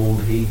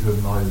 Behold, he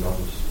whom thou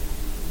lovest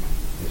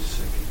is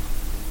sick.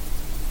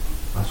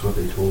 That's what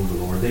they told the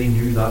Lord. They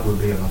knew that would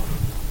be enough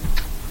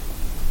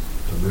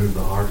to move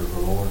the heart of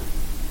the Lord.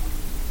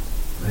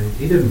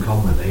 He didn't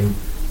come when they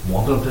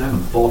wanted him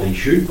and thought he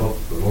should, but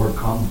the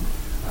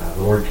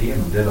Lord came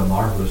and did a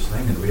marvellous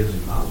thing in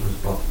raising Lazarus,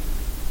 but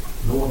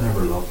no one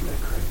ever loved like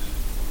Christ.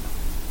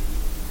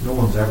 No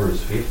one's ever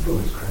as faithful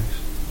as Christ.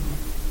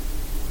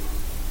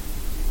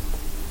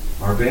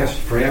 Our best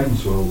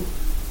friends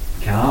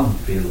can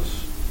fail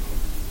us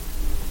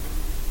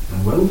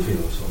and will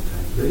fail us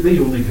sometimes. They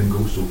only can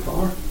go so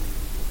far.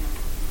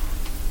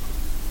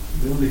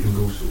 They only can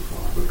go so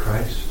far. But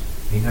Christ,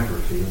 he never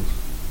fails.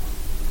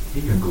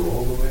 He can go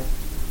all the way.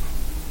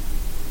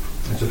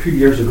 It's a few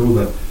years ago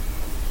that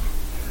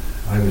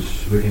I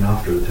was looking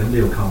after the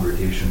Tyndale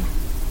congregation,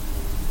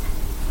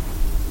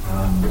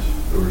 and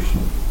there was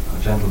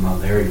a gentleman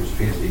there. He was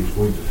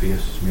going to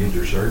face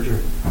major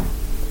surgery.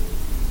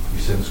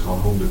 He's since gone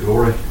home to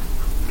glory,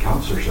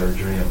 cancer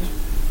surgery, and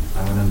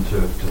I went in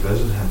to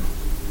visit him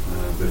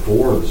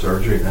before the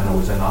surgery, and then I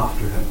was in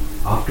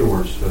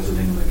afterwards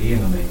visiting him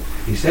again, and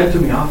he said to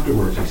me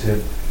afterwards, he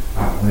said,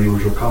 when he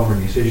was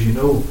recovering, he says, you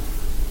know,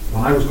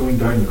 when I was going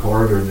down the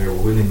corridor and they were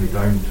wheeling me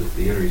down to the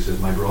theatre, he says,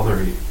 my brother,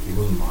 he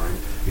wasn't married,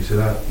 he said,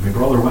 my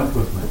brother went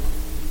with me,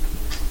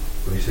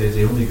 but he says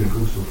he only could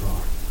go so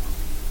far.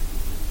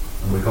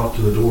 And we got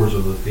to the doors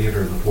of the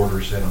theatre, and the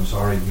porter said, I'm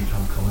sorry, you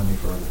can't come any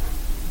further.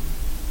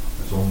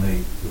 It's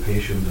only the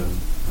patient and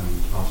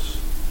us.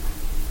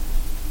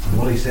 And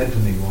what he said to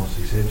me was,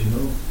 he said, you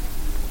know,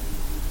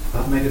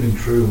 that might have been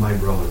true of my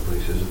brother, but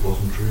he says it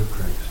wasn't true of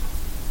Christ.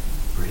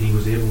 For he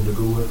was able to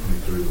go with me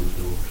through those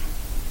doors.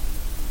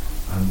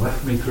 And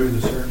with me through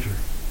the surgery.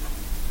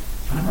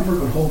 And I remember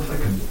going home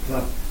thinking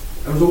that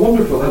it was a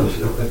wonderful,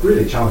 it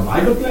really challenged.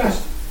 I got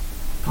blessed.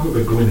 Talk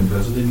about going and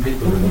visiting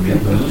people when the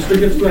main minister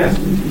gets blessed.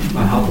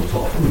 I haven't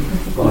thought.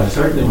 But I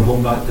certainly went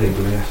home that day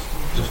blessed,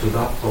 just at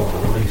that thought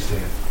of what he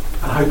said.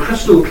 And how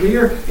crystal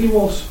clear he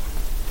was.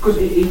 Because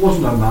he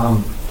wasn't a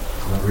man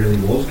that really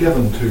was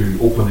given to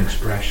open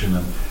expression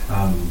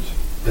and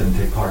didn't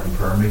take part in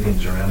prayer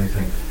meetings or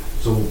anything.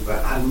 So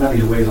in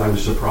many ways I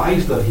was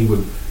surprised that he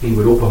would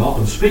open up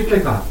and speak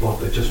like that,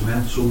 but it just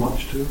meant so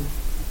much to him.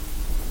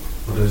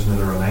 But isn't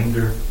it a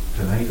reminder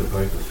tonight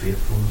about the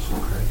faithfulness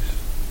of Christ?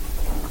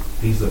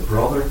 He's the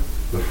brother,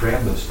 the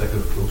friend that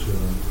sticketh closer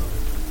than a brother.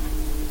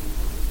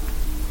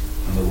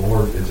 And the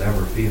Lord is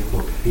ever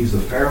faithful. He's the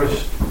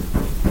fairest.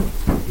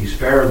 He's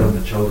fairer than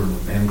the children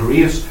of men.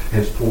 Grace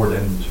is poured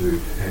into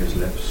his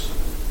lips.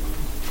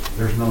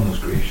 There's none as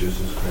gracious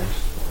as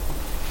Christ.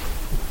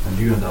 And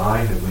you and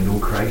I, if we know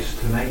Christ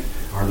tonight,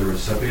 are the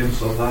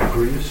recipients of that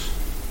grace.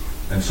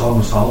 In Song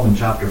of Solomon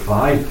chapter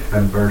 5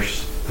 and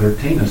verse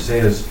 13 it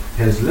says,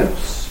 his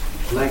lips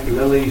like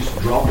lilies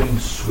dropping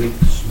sweet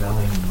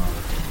smelling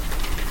myrrh.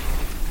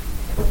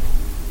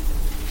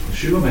 The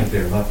Shulamite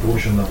there, that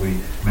portion that we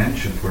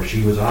mentioned where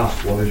she was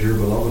asked, what is your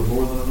beloved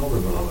more than another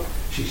beloved?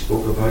 She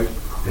spoke about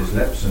his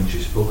lips, and she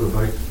spoke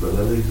about the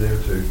lilies there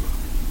too.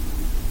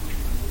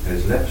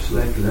 His lips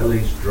like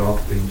lilies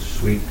dropping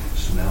sweet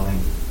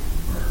smelling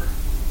myrrh.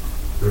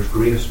 There's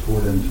grace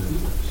poured into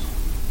his lips.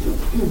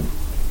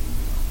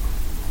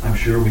 I'm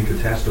sure we could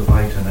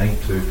testify tonight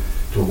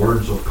to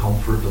words of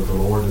comfort that the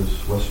Lord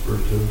has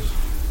whispered to us.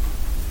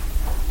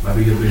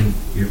 Maybe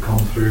you've come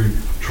through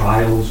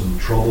trials and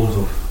troubles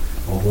of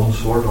one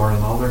sort or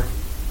another,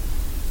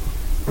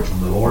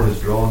 and the Lord has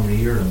drawn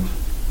near, and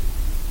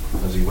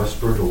as he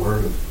whispered a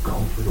word of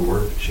comfort, a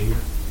word of cheer.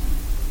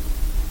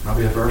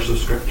 Maybe a verse of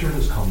scripture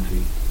has come to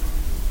you.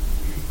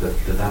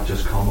 Did that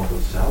just come of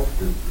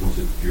itself? Was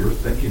it your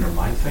thinking or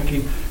my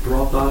thinking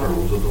brought that, or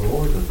was it the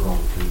Lord that brought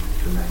it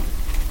to me?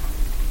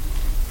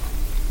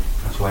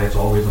 That's why it's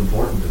always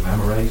important to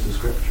memorize the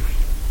Scriptures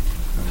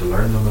and to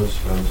learn them as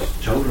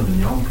children and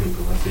young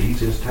people. That's the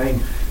easiest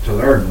time to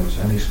learn. As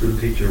any school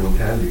teacher will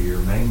tell you, your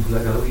mind's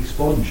like a wee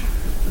sponge,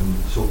 and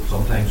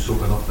sometimes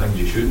soaking up things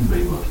you shouldn't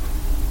be, but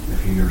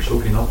if you're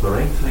soaking up the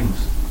right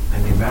things,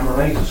 and you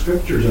memorize the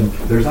Scriptures, and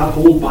there's that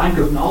whole bank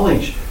of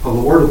knowledge of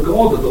the Word of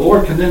God that the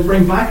Lord can then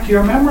bring back to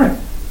your memory.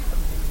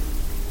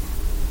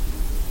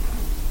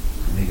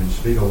 And He can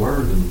speak a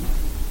word, and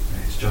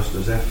it's just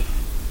as if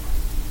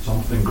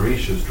something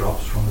gracious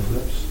drops from His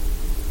lips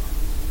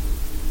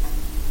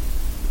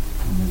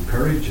and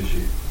encourages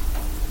you,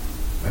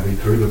 maybe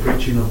through the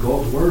preaching of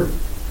God's Word.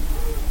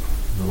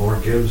 The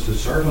Lord gives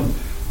His servant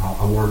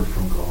a word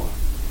from God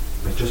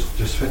that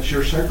just fits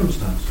your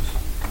circumstances.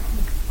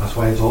 That's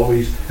why it's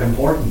always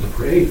important to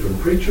pray for the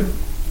preacher,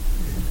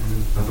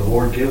 that the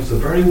Lord gives the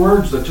very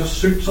words that just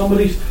suit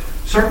somebody's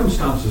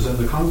circumstances in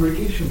the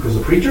congregation, because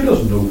the preacher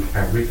doesn't know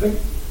everything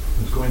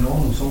that's going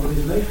on in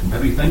somebody's life,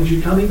 maybe things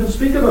you can't even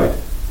speak about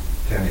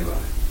to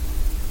anybody.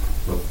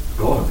 But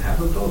God in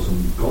heaven does,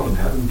 and God in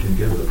heaven can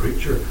give the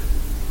preacher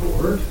a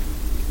word.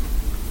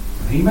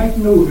 And he might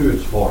know who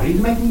it's for, he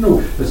might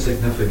know the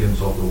significance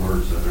of the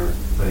words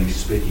that he's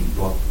speaking,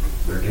 but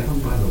they're given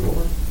by the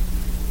Lord.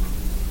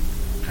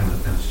 And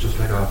it's just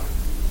like a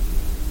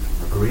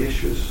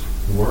gracious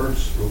word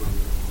spoken.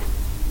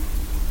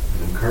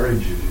 It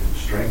encourages you and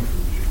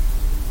strengthens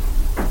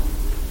you.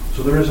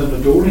 So there is an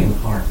adoring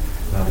heart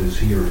that is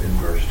here in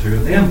verse 2.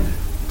 And then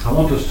I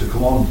want us to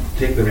come on,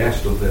 take the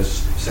rest of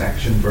this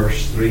section,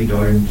 verse 3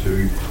 down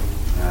to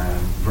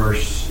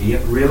verse 8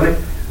 really.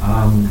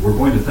 And we're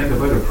going to think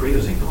about a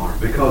praising heart,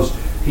 because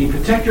he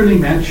particularly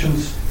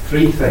mentions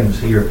three things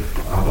here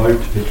about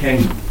the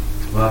king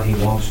that he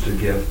wants to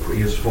give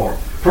praise for.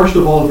 First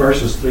of all,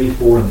 verses 3,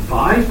 4 and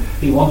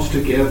 5, he wants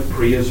to give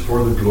praise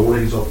for the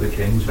glories of the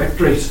king's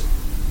victories.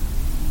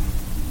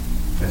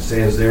 It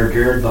says there,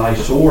 gird thy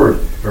sword,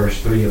 verse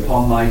 3,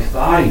 upon thy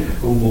thigh,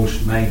 O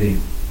most mighty,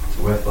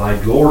 with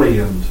thy glory,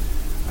 and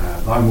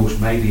thou most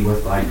mighty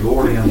with thy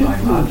glory and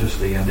thy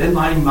majesty, and in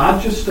thy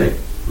majesty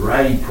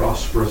ride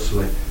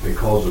prosperously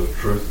because of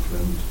truth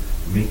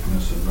and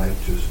meekness and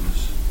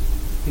righteousness.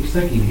 He's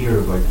thinking here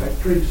about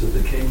victories that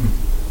the king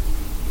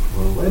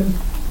will win.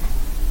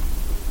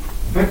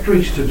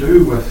 Victories to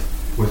do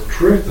with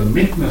truth and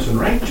meekness and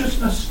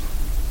righteousness.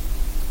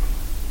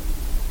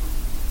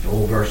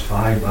 Oh, verse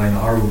 5, thine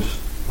arrows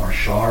are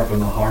sharp in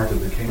the heart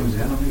of the king's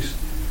enemies,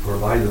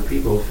 whereby the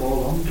people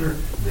fall under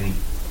thee.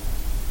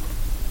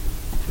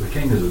 The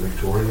king is a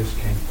victorious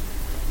king.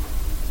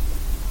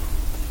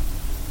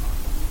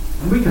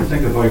 And we can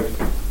think about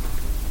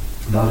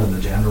that in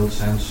the general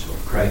sense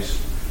of Christ.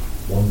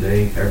 One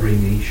day every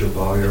knee shall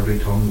bow, every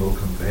tongue will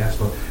confess.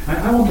 But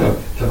I want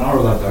to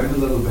narrow that down a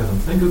little bit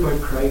and think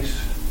about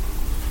Christ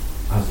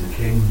as the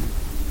King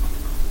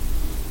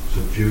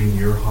subduing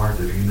your heart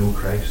if you know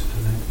Christ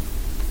tonight.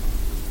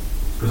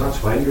 Because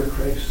that's why you're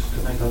Christ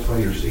tonight, that's why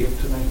you're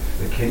saved tonight.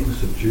 The King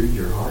subdued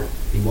your heart.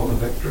 He won a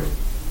victory.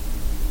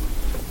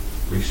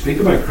 We speak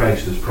about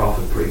Christ as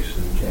prophet, priest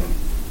and king.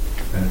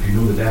 And if you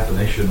know the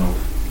definition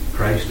of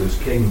Christ as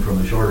King from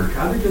the Shorter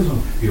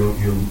Catechism,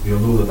 you'll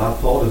know that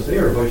thought is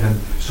there about him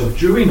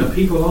subduing a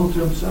people unto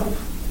himself.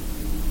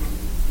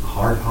 A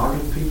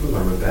hard-hearted people,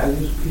 a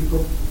rebellious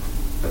people,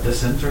 a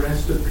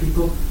disinterested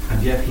people,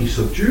 and yet he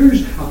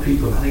subdues a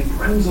people and he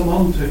brings them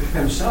unto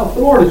himself.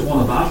 The Lord has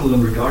won a battle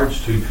in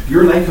regards to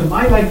your life and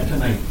my life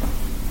tonight.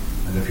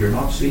 And if you're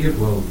not saved,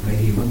 well, may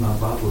he win that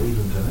battle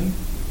even tonight.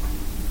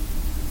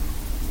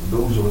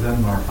 Those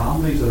within our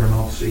families that are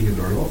not saved,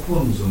 our loved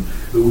ones, and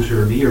those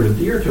who are near and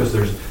dear to us,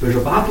 there's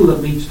a battle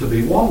that needs to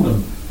be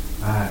won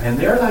in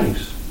their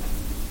lives,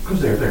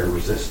 because they're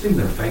resisting,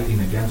 they're fighting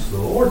against the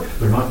Lord,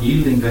 they're not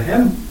yielding to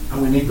him,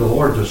 and we need the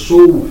Lord to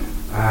so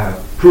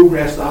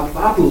progress that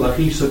battle that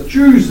he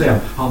subdues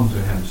them unto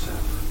himself.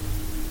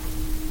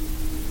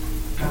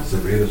 That's the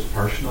greatest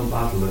personal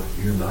battle that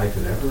you and I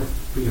could ever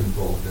be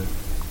involved in,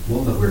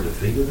 one that we're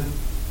defeated in,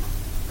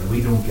 and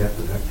we don't get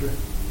the victory.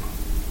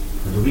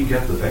 And when we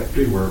get the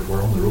victory, we're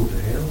on the road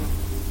to hell.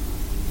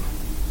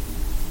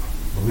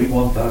 And we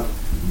want that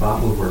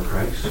battle where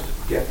Christ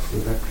gets the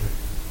victory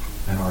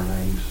in our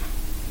lives,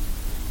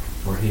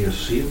 where he has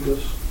saved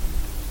us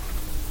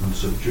and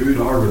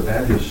subdued our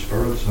rebellious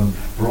spirits and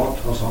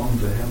brought us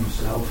unto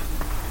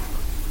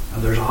himself.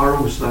 And there's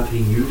arrows that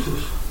he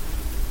uses.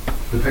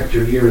 The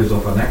picture here is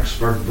of an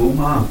expert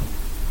bowman,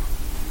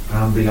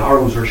 and the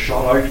arrows are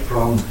shot out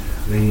from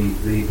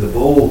the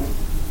bow.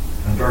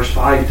 And verse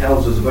 5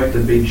 tells us about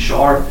them being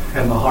sharp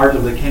in the heart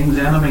of the king's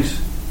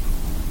enemies.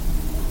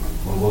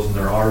 Well, wasn't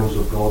there arrows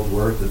of God's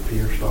word that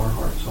pierced our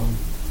hearts on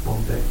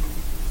one day?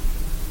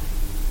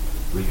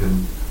 We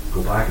can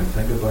go back and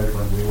think about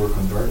when we were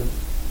converted,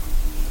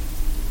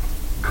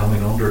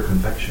 coming under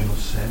conviction of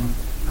sin,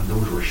 and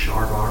those were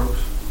sharp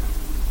arrows.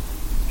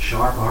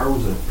 Sharp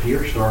arrows that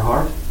pierced our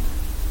heart,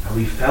 and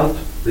we felt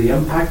the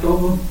impact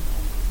of them.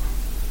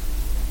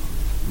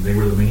 They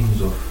were the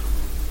means of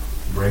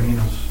bringing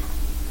us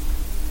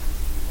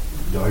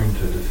down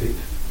to defeat,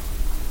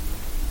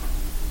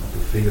 at the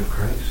feet of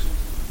Christ.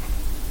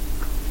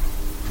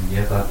 And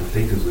yet that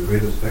defeat is the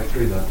greatest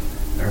victory that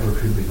ever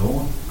could be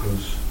known,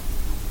 because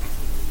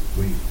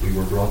we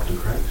were brought to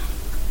Christ.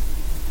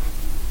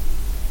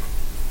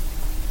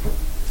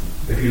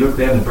 If you look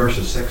then at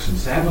verses 6 and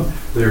 7,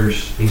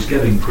 he's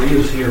giving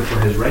praise here for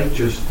his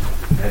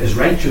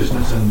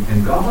righteousness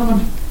in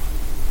government.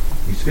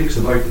 He speaks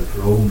about the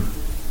throne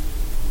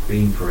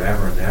being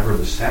forever and ever,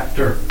 the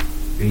scepter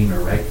being a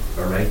right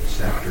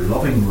scepter,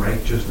 loving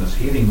righteousness,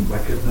 hating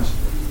wickedness.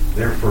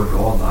 Therefore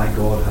God, thy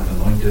God, hath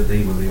anointed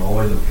thee with the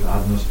oil of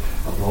gladness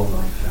above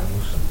thy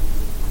fellows.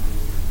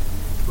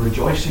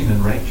 Rejoicing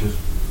in righteous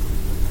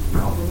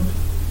government.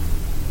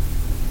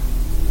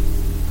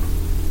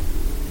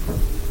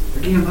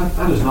 Again,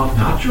 that is not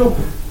natural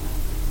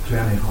to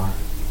any heart.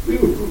 We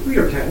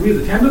have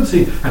the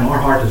tendency, and our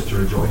heart is to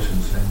rejoice in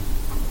sin.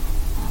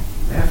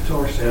 Left to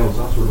ourselves,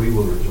 that's what we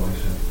will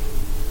rejoice in.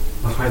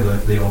 That's why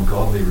the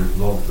ungodly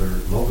love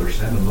their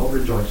sin and love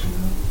rejoicing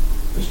in it.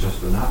 It's just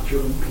the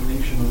natural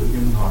inclination of the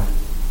human heart.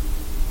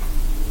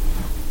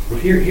 But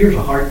here's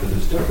a heart that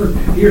is different.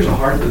 Here's a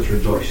heart that's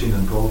rejoicing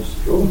in God's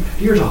throne.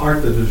 Here's a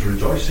heart that is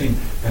rejoicing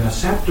in a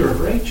scepter of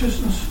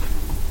righteousness.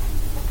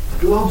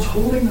 That loves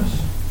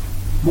holiness.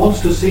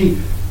 Wants to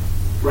see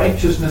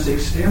righteousness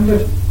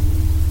extended.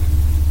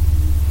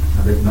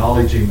 And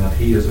acknowledging that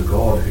he is a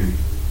God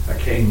a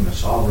king, a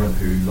sovereign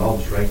who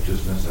loves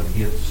righteousness and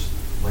hates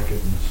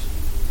wickedness.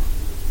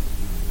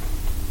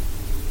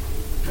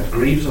 It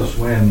grieves us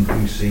when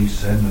we see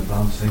sin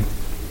advancing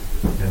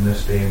in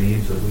this day and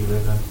age that we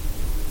live in.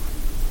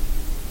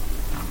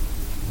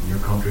 Your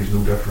country is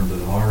no different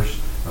than ours.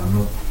 I'm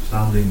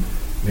not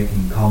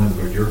making comment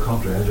about your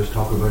country. I just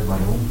talk about my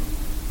own.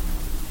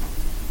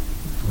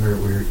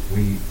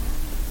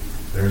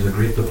 There's a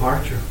great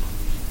departure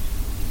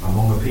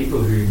among a people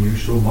who knew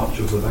so much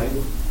of the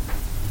Bible.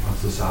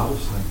 That's the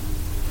saddest thing.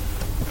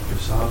 The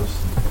saddest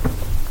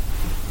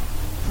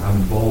thing. I'm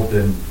involved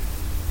in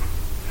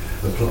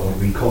what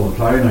we call the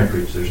ploughing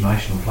outreach. There's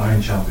national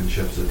ploughing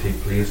championships that take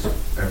place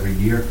every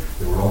year.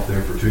 They were off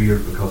there for 2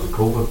 years because of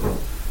COVID, but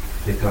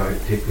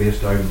take place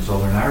down in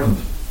Southern Ireland,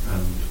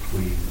 and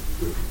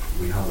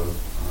we have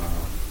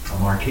a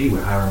marquee. We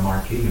hire a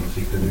marquee and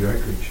seek to do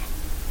outreach.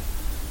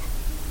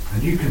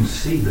 And you can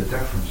see the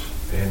difference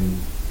in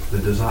the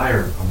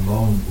desire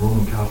among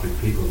Roman Catholic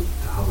people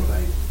to have a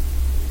Bible.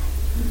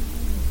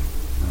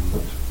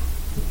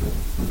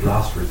 And it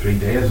lasts for 3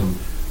 days, and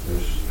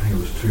I think it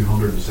was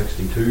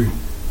 262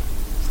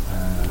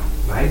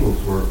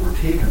 Bibles were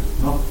taken.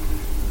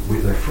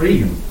 They're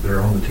free and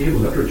they're on the table,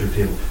 literature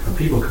table, and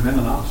people come in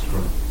and ask for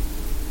them.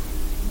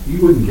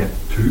 You wouldn't get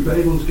 2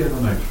 Bibles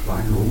given out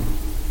back home.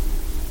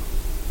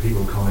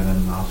 People coming in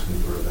and asking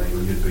for a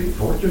Bible. You'd be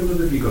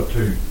fortunate if you got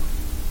 2.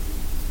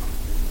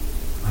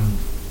 And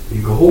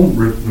you go home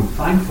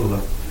thankful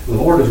that the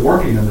Lord is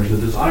working and there's a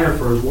desire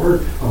for His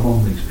Word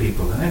among these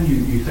people. And then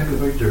you think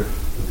about the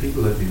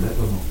people that we live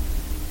among.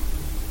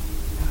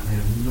 And they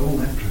have no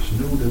interest,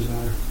 no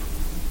desire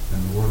in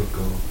the Word of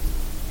God.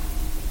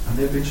 And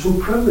they've been so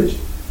privileged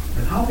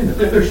in having it.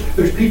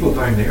 There's people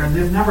down there and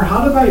they've never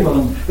had a Bible,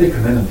 and they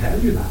come in and tell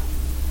you that.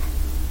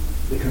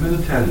 They come in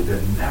and tell you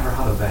they've never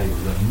had a Bible.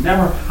 They've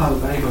never had a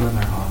Bible in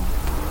their hand.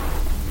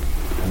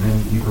 And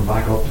then you come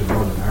back up to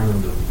Northern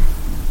Ireland and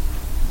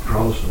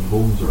Protestant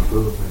homes are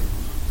full of Bibles.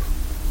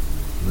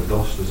 And the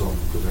dust is on them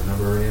because they're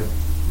never read.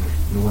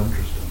 There's no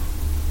interest in them.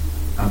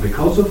 And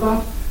because of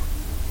that,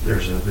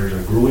 there's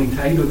a growing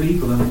tide of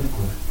evil and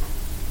iniquity.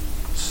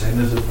 Sin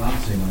is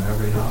advancing on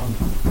every hand.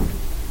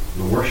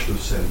 The worst of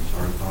sins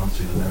are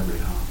advancing on every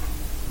hand.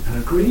 And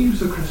it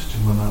grieves a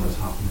Christian when that is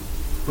happening.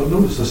 But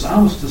notice the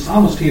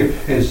psalmist here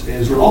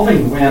is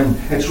loving when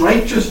it's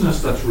righteousness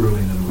that's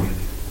ruling and reigning.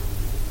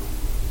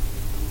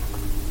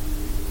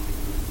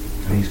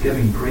 And he's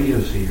giving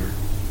praise here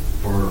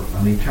for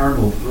an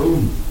eternal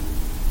throne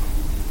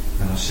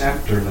and a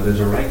scepter that is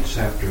a right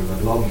scepter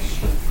that loves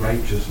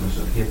righteousness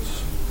and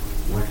hates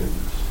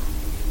wickedness.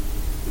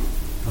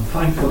 And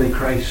thankfully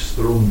Christ's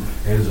throne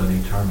is an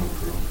eternal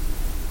throne.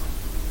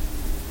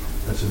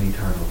 It's an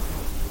eternal throne.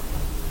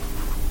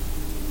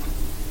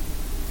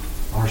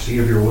 Our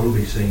Saviour will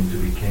be seen to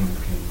be King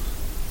of Kings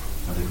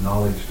and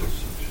acknowledged as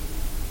such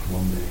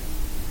one day.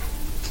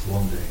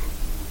 One day.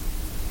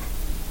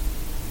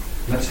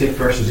 Let's take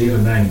verses 8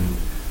 and 9 and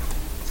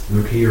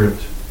look here at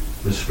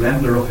the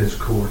splendour of His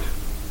court.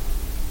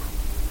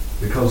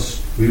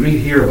 Because we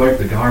read here about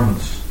the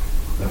garments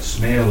that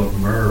smell of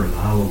myrrh and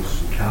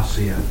aloes and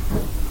cassia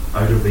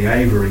out of the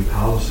ivory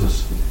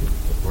palaces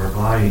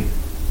whereby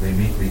they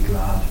make me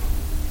glad.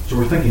 So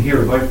we're thinking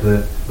here about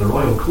the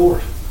royal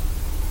court,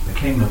 the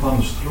king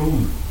upon his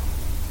throne.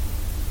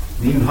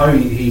 And even how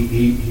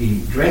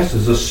he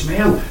dresses, the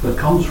smell that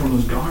comes from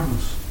his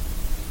garments.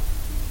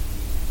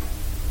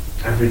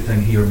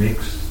 Everything here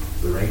makes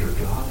the writer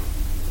glad.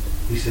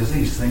 He says,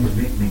 these things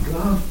make me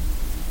glad.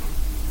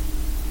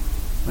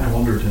 I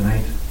wonder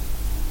tonight,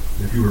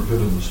 if you were put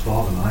on the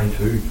spot, and I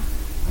too,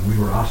 And we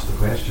were asked the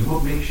question,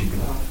 what makes you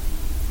glad?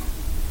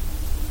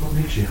 What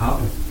makes you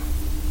happy?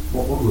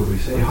 What would we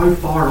say? How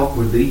far up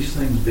would these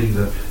things be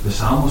that the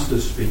psalmist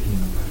is speaking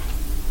about?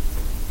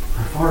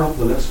 How far up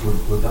the list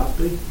would that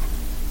be?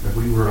 If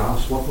we were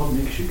asked, what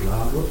makes you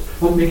glad?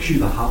 What makes you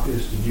the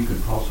happiest that you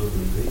could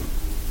possibly be?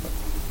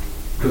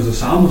 Because the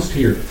psalmist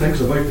here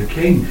thinks about the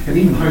king, and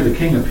even how the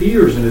king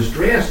appears in his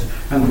dress,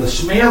 and the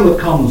smell that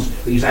comes,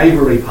 these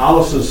ivory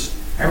palaces,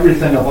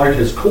 everything about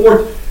his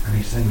court, and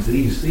he sings,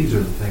 these are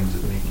the things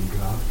that make you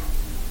glad.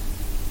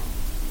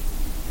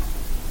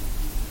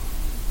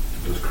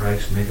 Does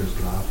Christ make us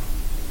glad?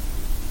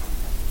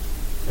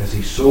 Is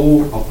he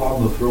so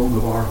upon the throne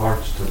of our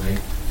hearts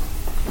tonight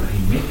that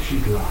he makes you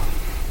glad?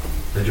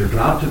 That you're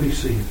glad to be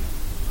saved.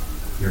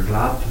 You're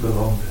glad to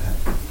belong to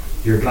him.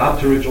 You're glad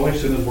to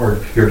rejoice in his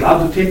word. You're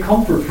glad to take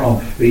comfort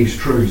from these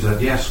truths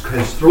that yes,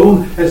 his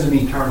throne is an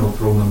eternal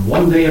throne, and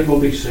one day it will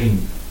be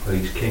seen that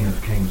he's King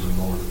of kings and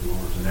Lord of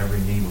lords, and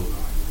every knee will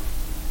bow.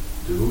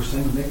 Do those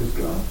things make us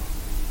glad?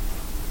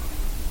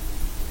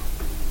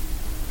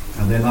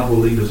 And then that will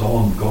lead us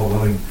on, God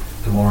willing,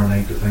 tomorrow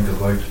night to think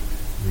about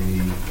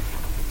the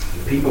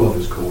people of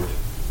his court.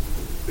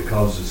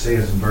 Because it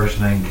says in verse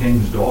 9,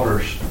 King's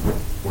daughters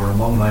were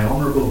among thy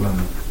honourable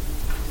women.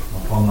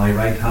 Upon thy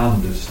right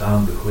hand did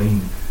stand the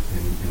queen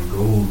in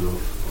gold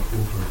of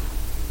Ophir.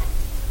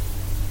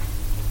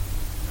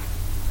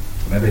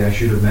 Maybe I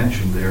should have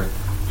mentioned there,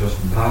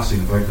 just in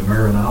passing, about the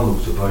myrrh and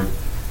aloes, about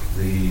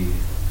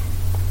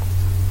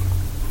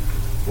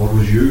what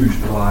was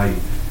used by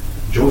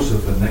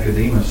Joseph and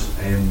Nicodemus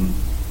in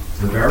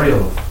the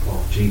burial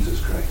of Jesus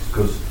Christ,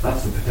 because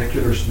that's the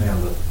particular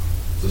smell,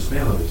 it's the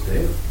smell of his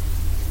death.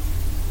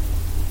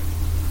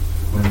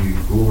 When you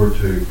go over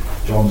to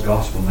John's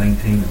Gospel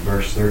 19 and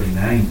verse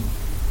 39,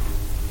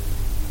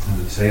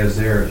 and it says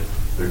there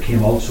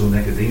came also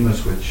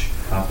Nicodemus, which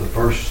at the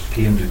first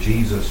came to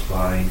Jesus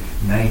by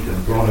night,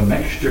 and brought a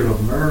mixture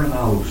of myrrh and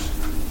aloes,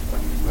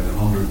 about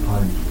 100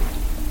 pounds.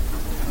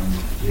 And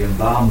he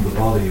embalmed the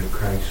body of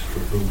Christ for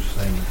those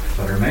things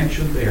that are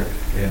mentioned there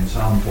in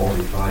Psalm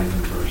 45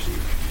 and verse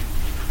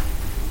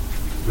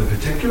 8. The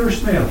particular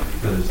smell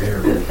that is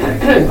there,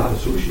 that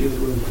associated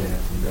with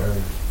death and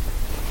burial.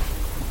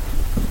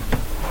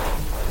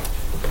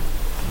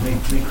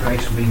 May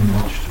Christ mean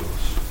much to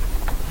us.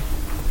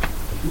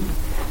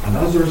 And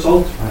as a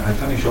result, I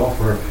finish off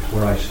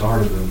where I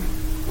started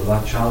with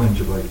that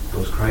challenge about,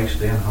 does Christ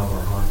then have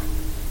our heart?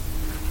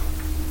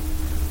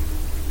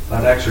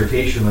 That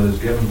exhortation that is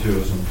given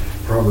to us in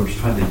Proverbs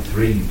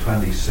 23 and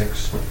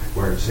 26,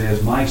 where it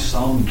says, my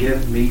son,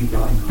 give me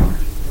thine heart.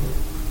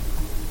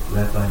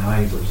 Let thine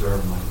eyes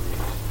observe my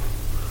ways.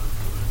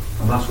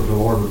 And that's what the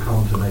Lord would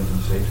come tonight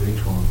and say to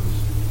each one of us.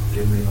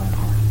 Give me thine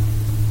heart.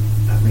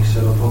 Let me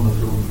sit upon the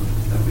throne.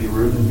 Let me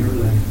rule in your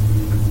life.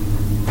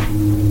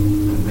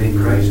 And may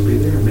Christ be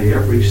there. May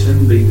every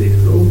sin be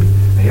dethroned.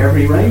 May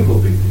every rival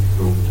be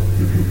dethroned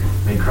today.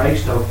 May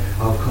Christ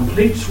have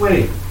complete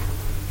sway.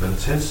 That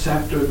it's his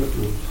scepter that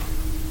rules.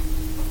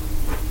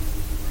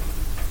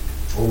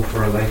 Oh,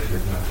 for a life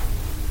like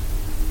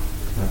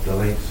that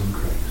delights in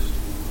Christ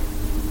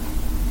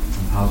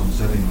and has him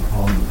sitting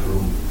upon the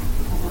throne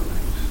of our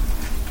lives.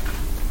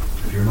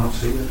 If you're not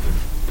saved,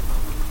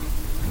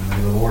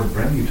 may the Lord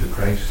bring you to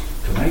Christ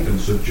tonight and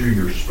subdue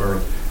your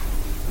spirit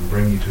and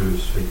bring you to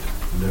his feet.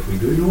 And if we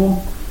do know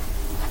him,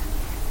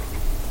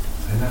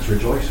 then let's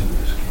rejoice in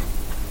this King.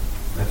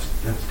 Let's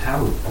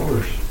tell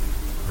others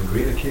how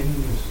great a King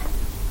he is,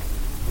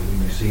 that we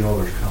may see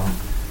others come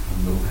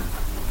and know him.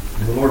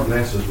 May the Lord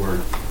bless his word.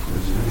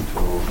 Let's give it to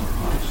all of our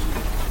hearts.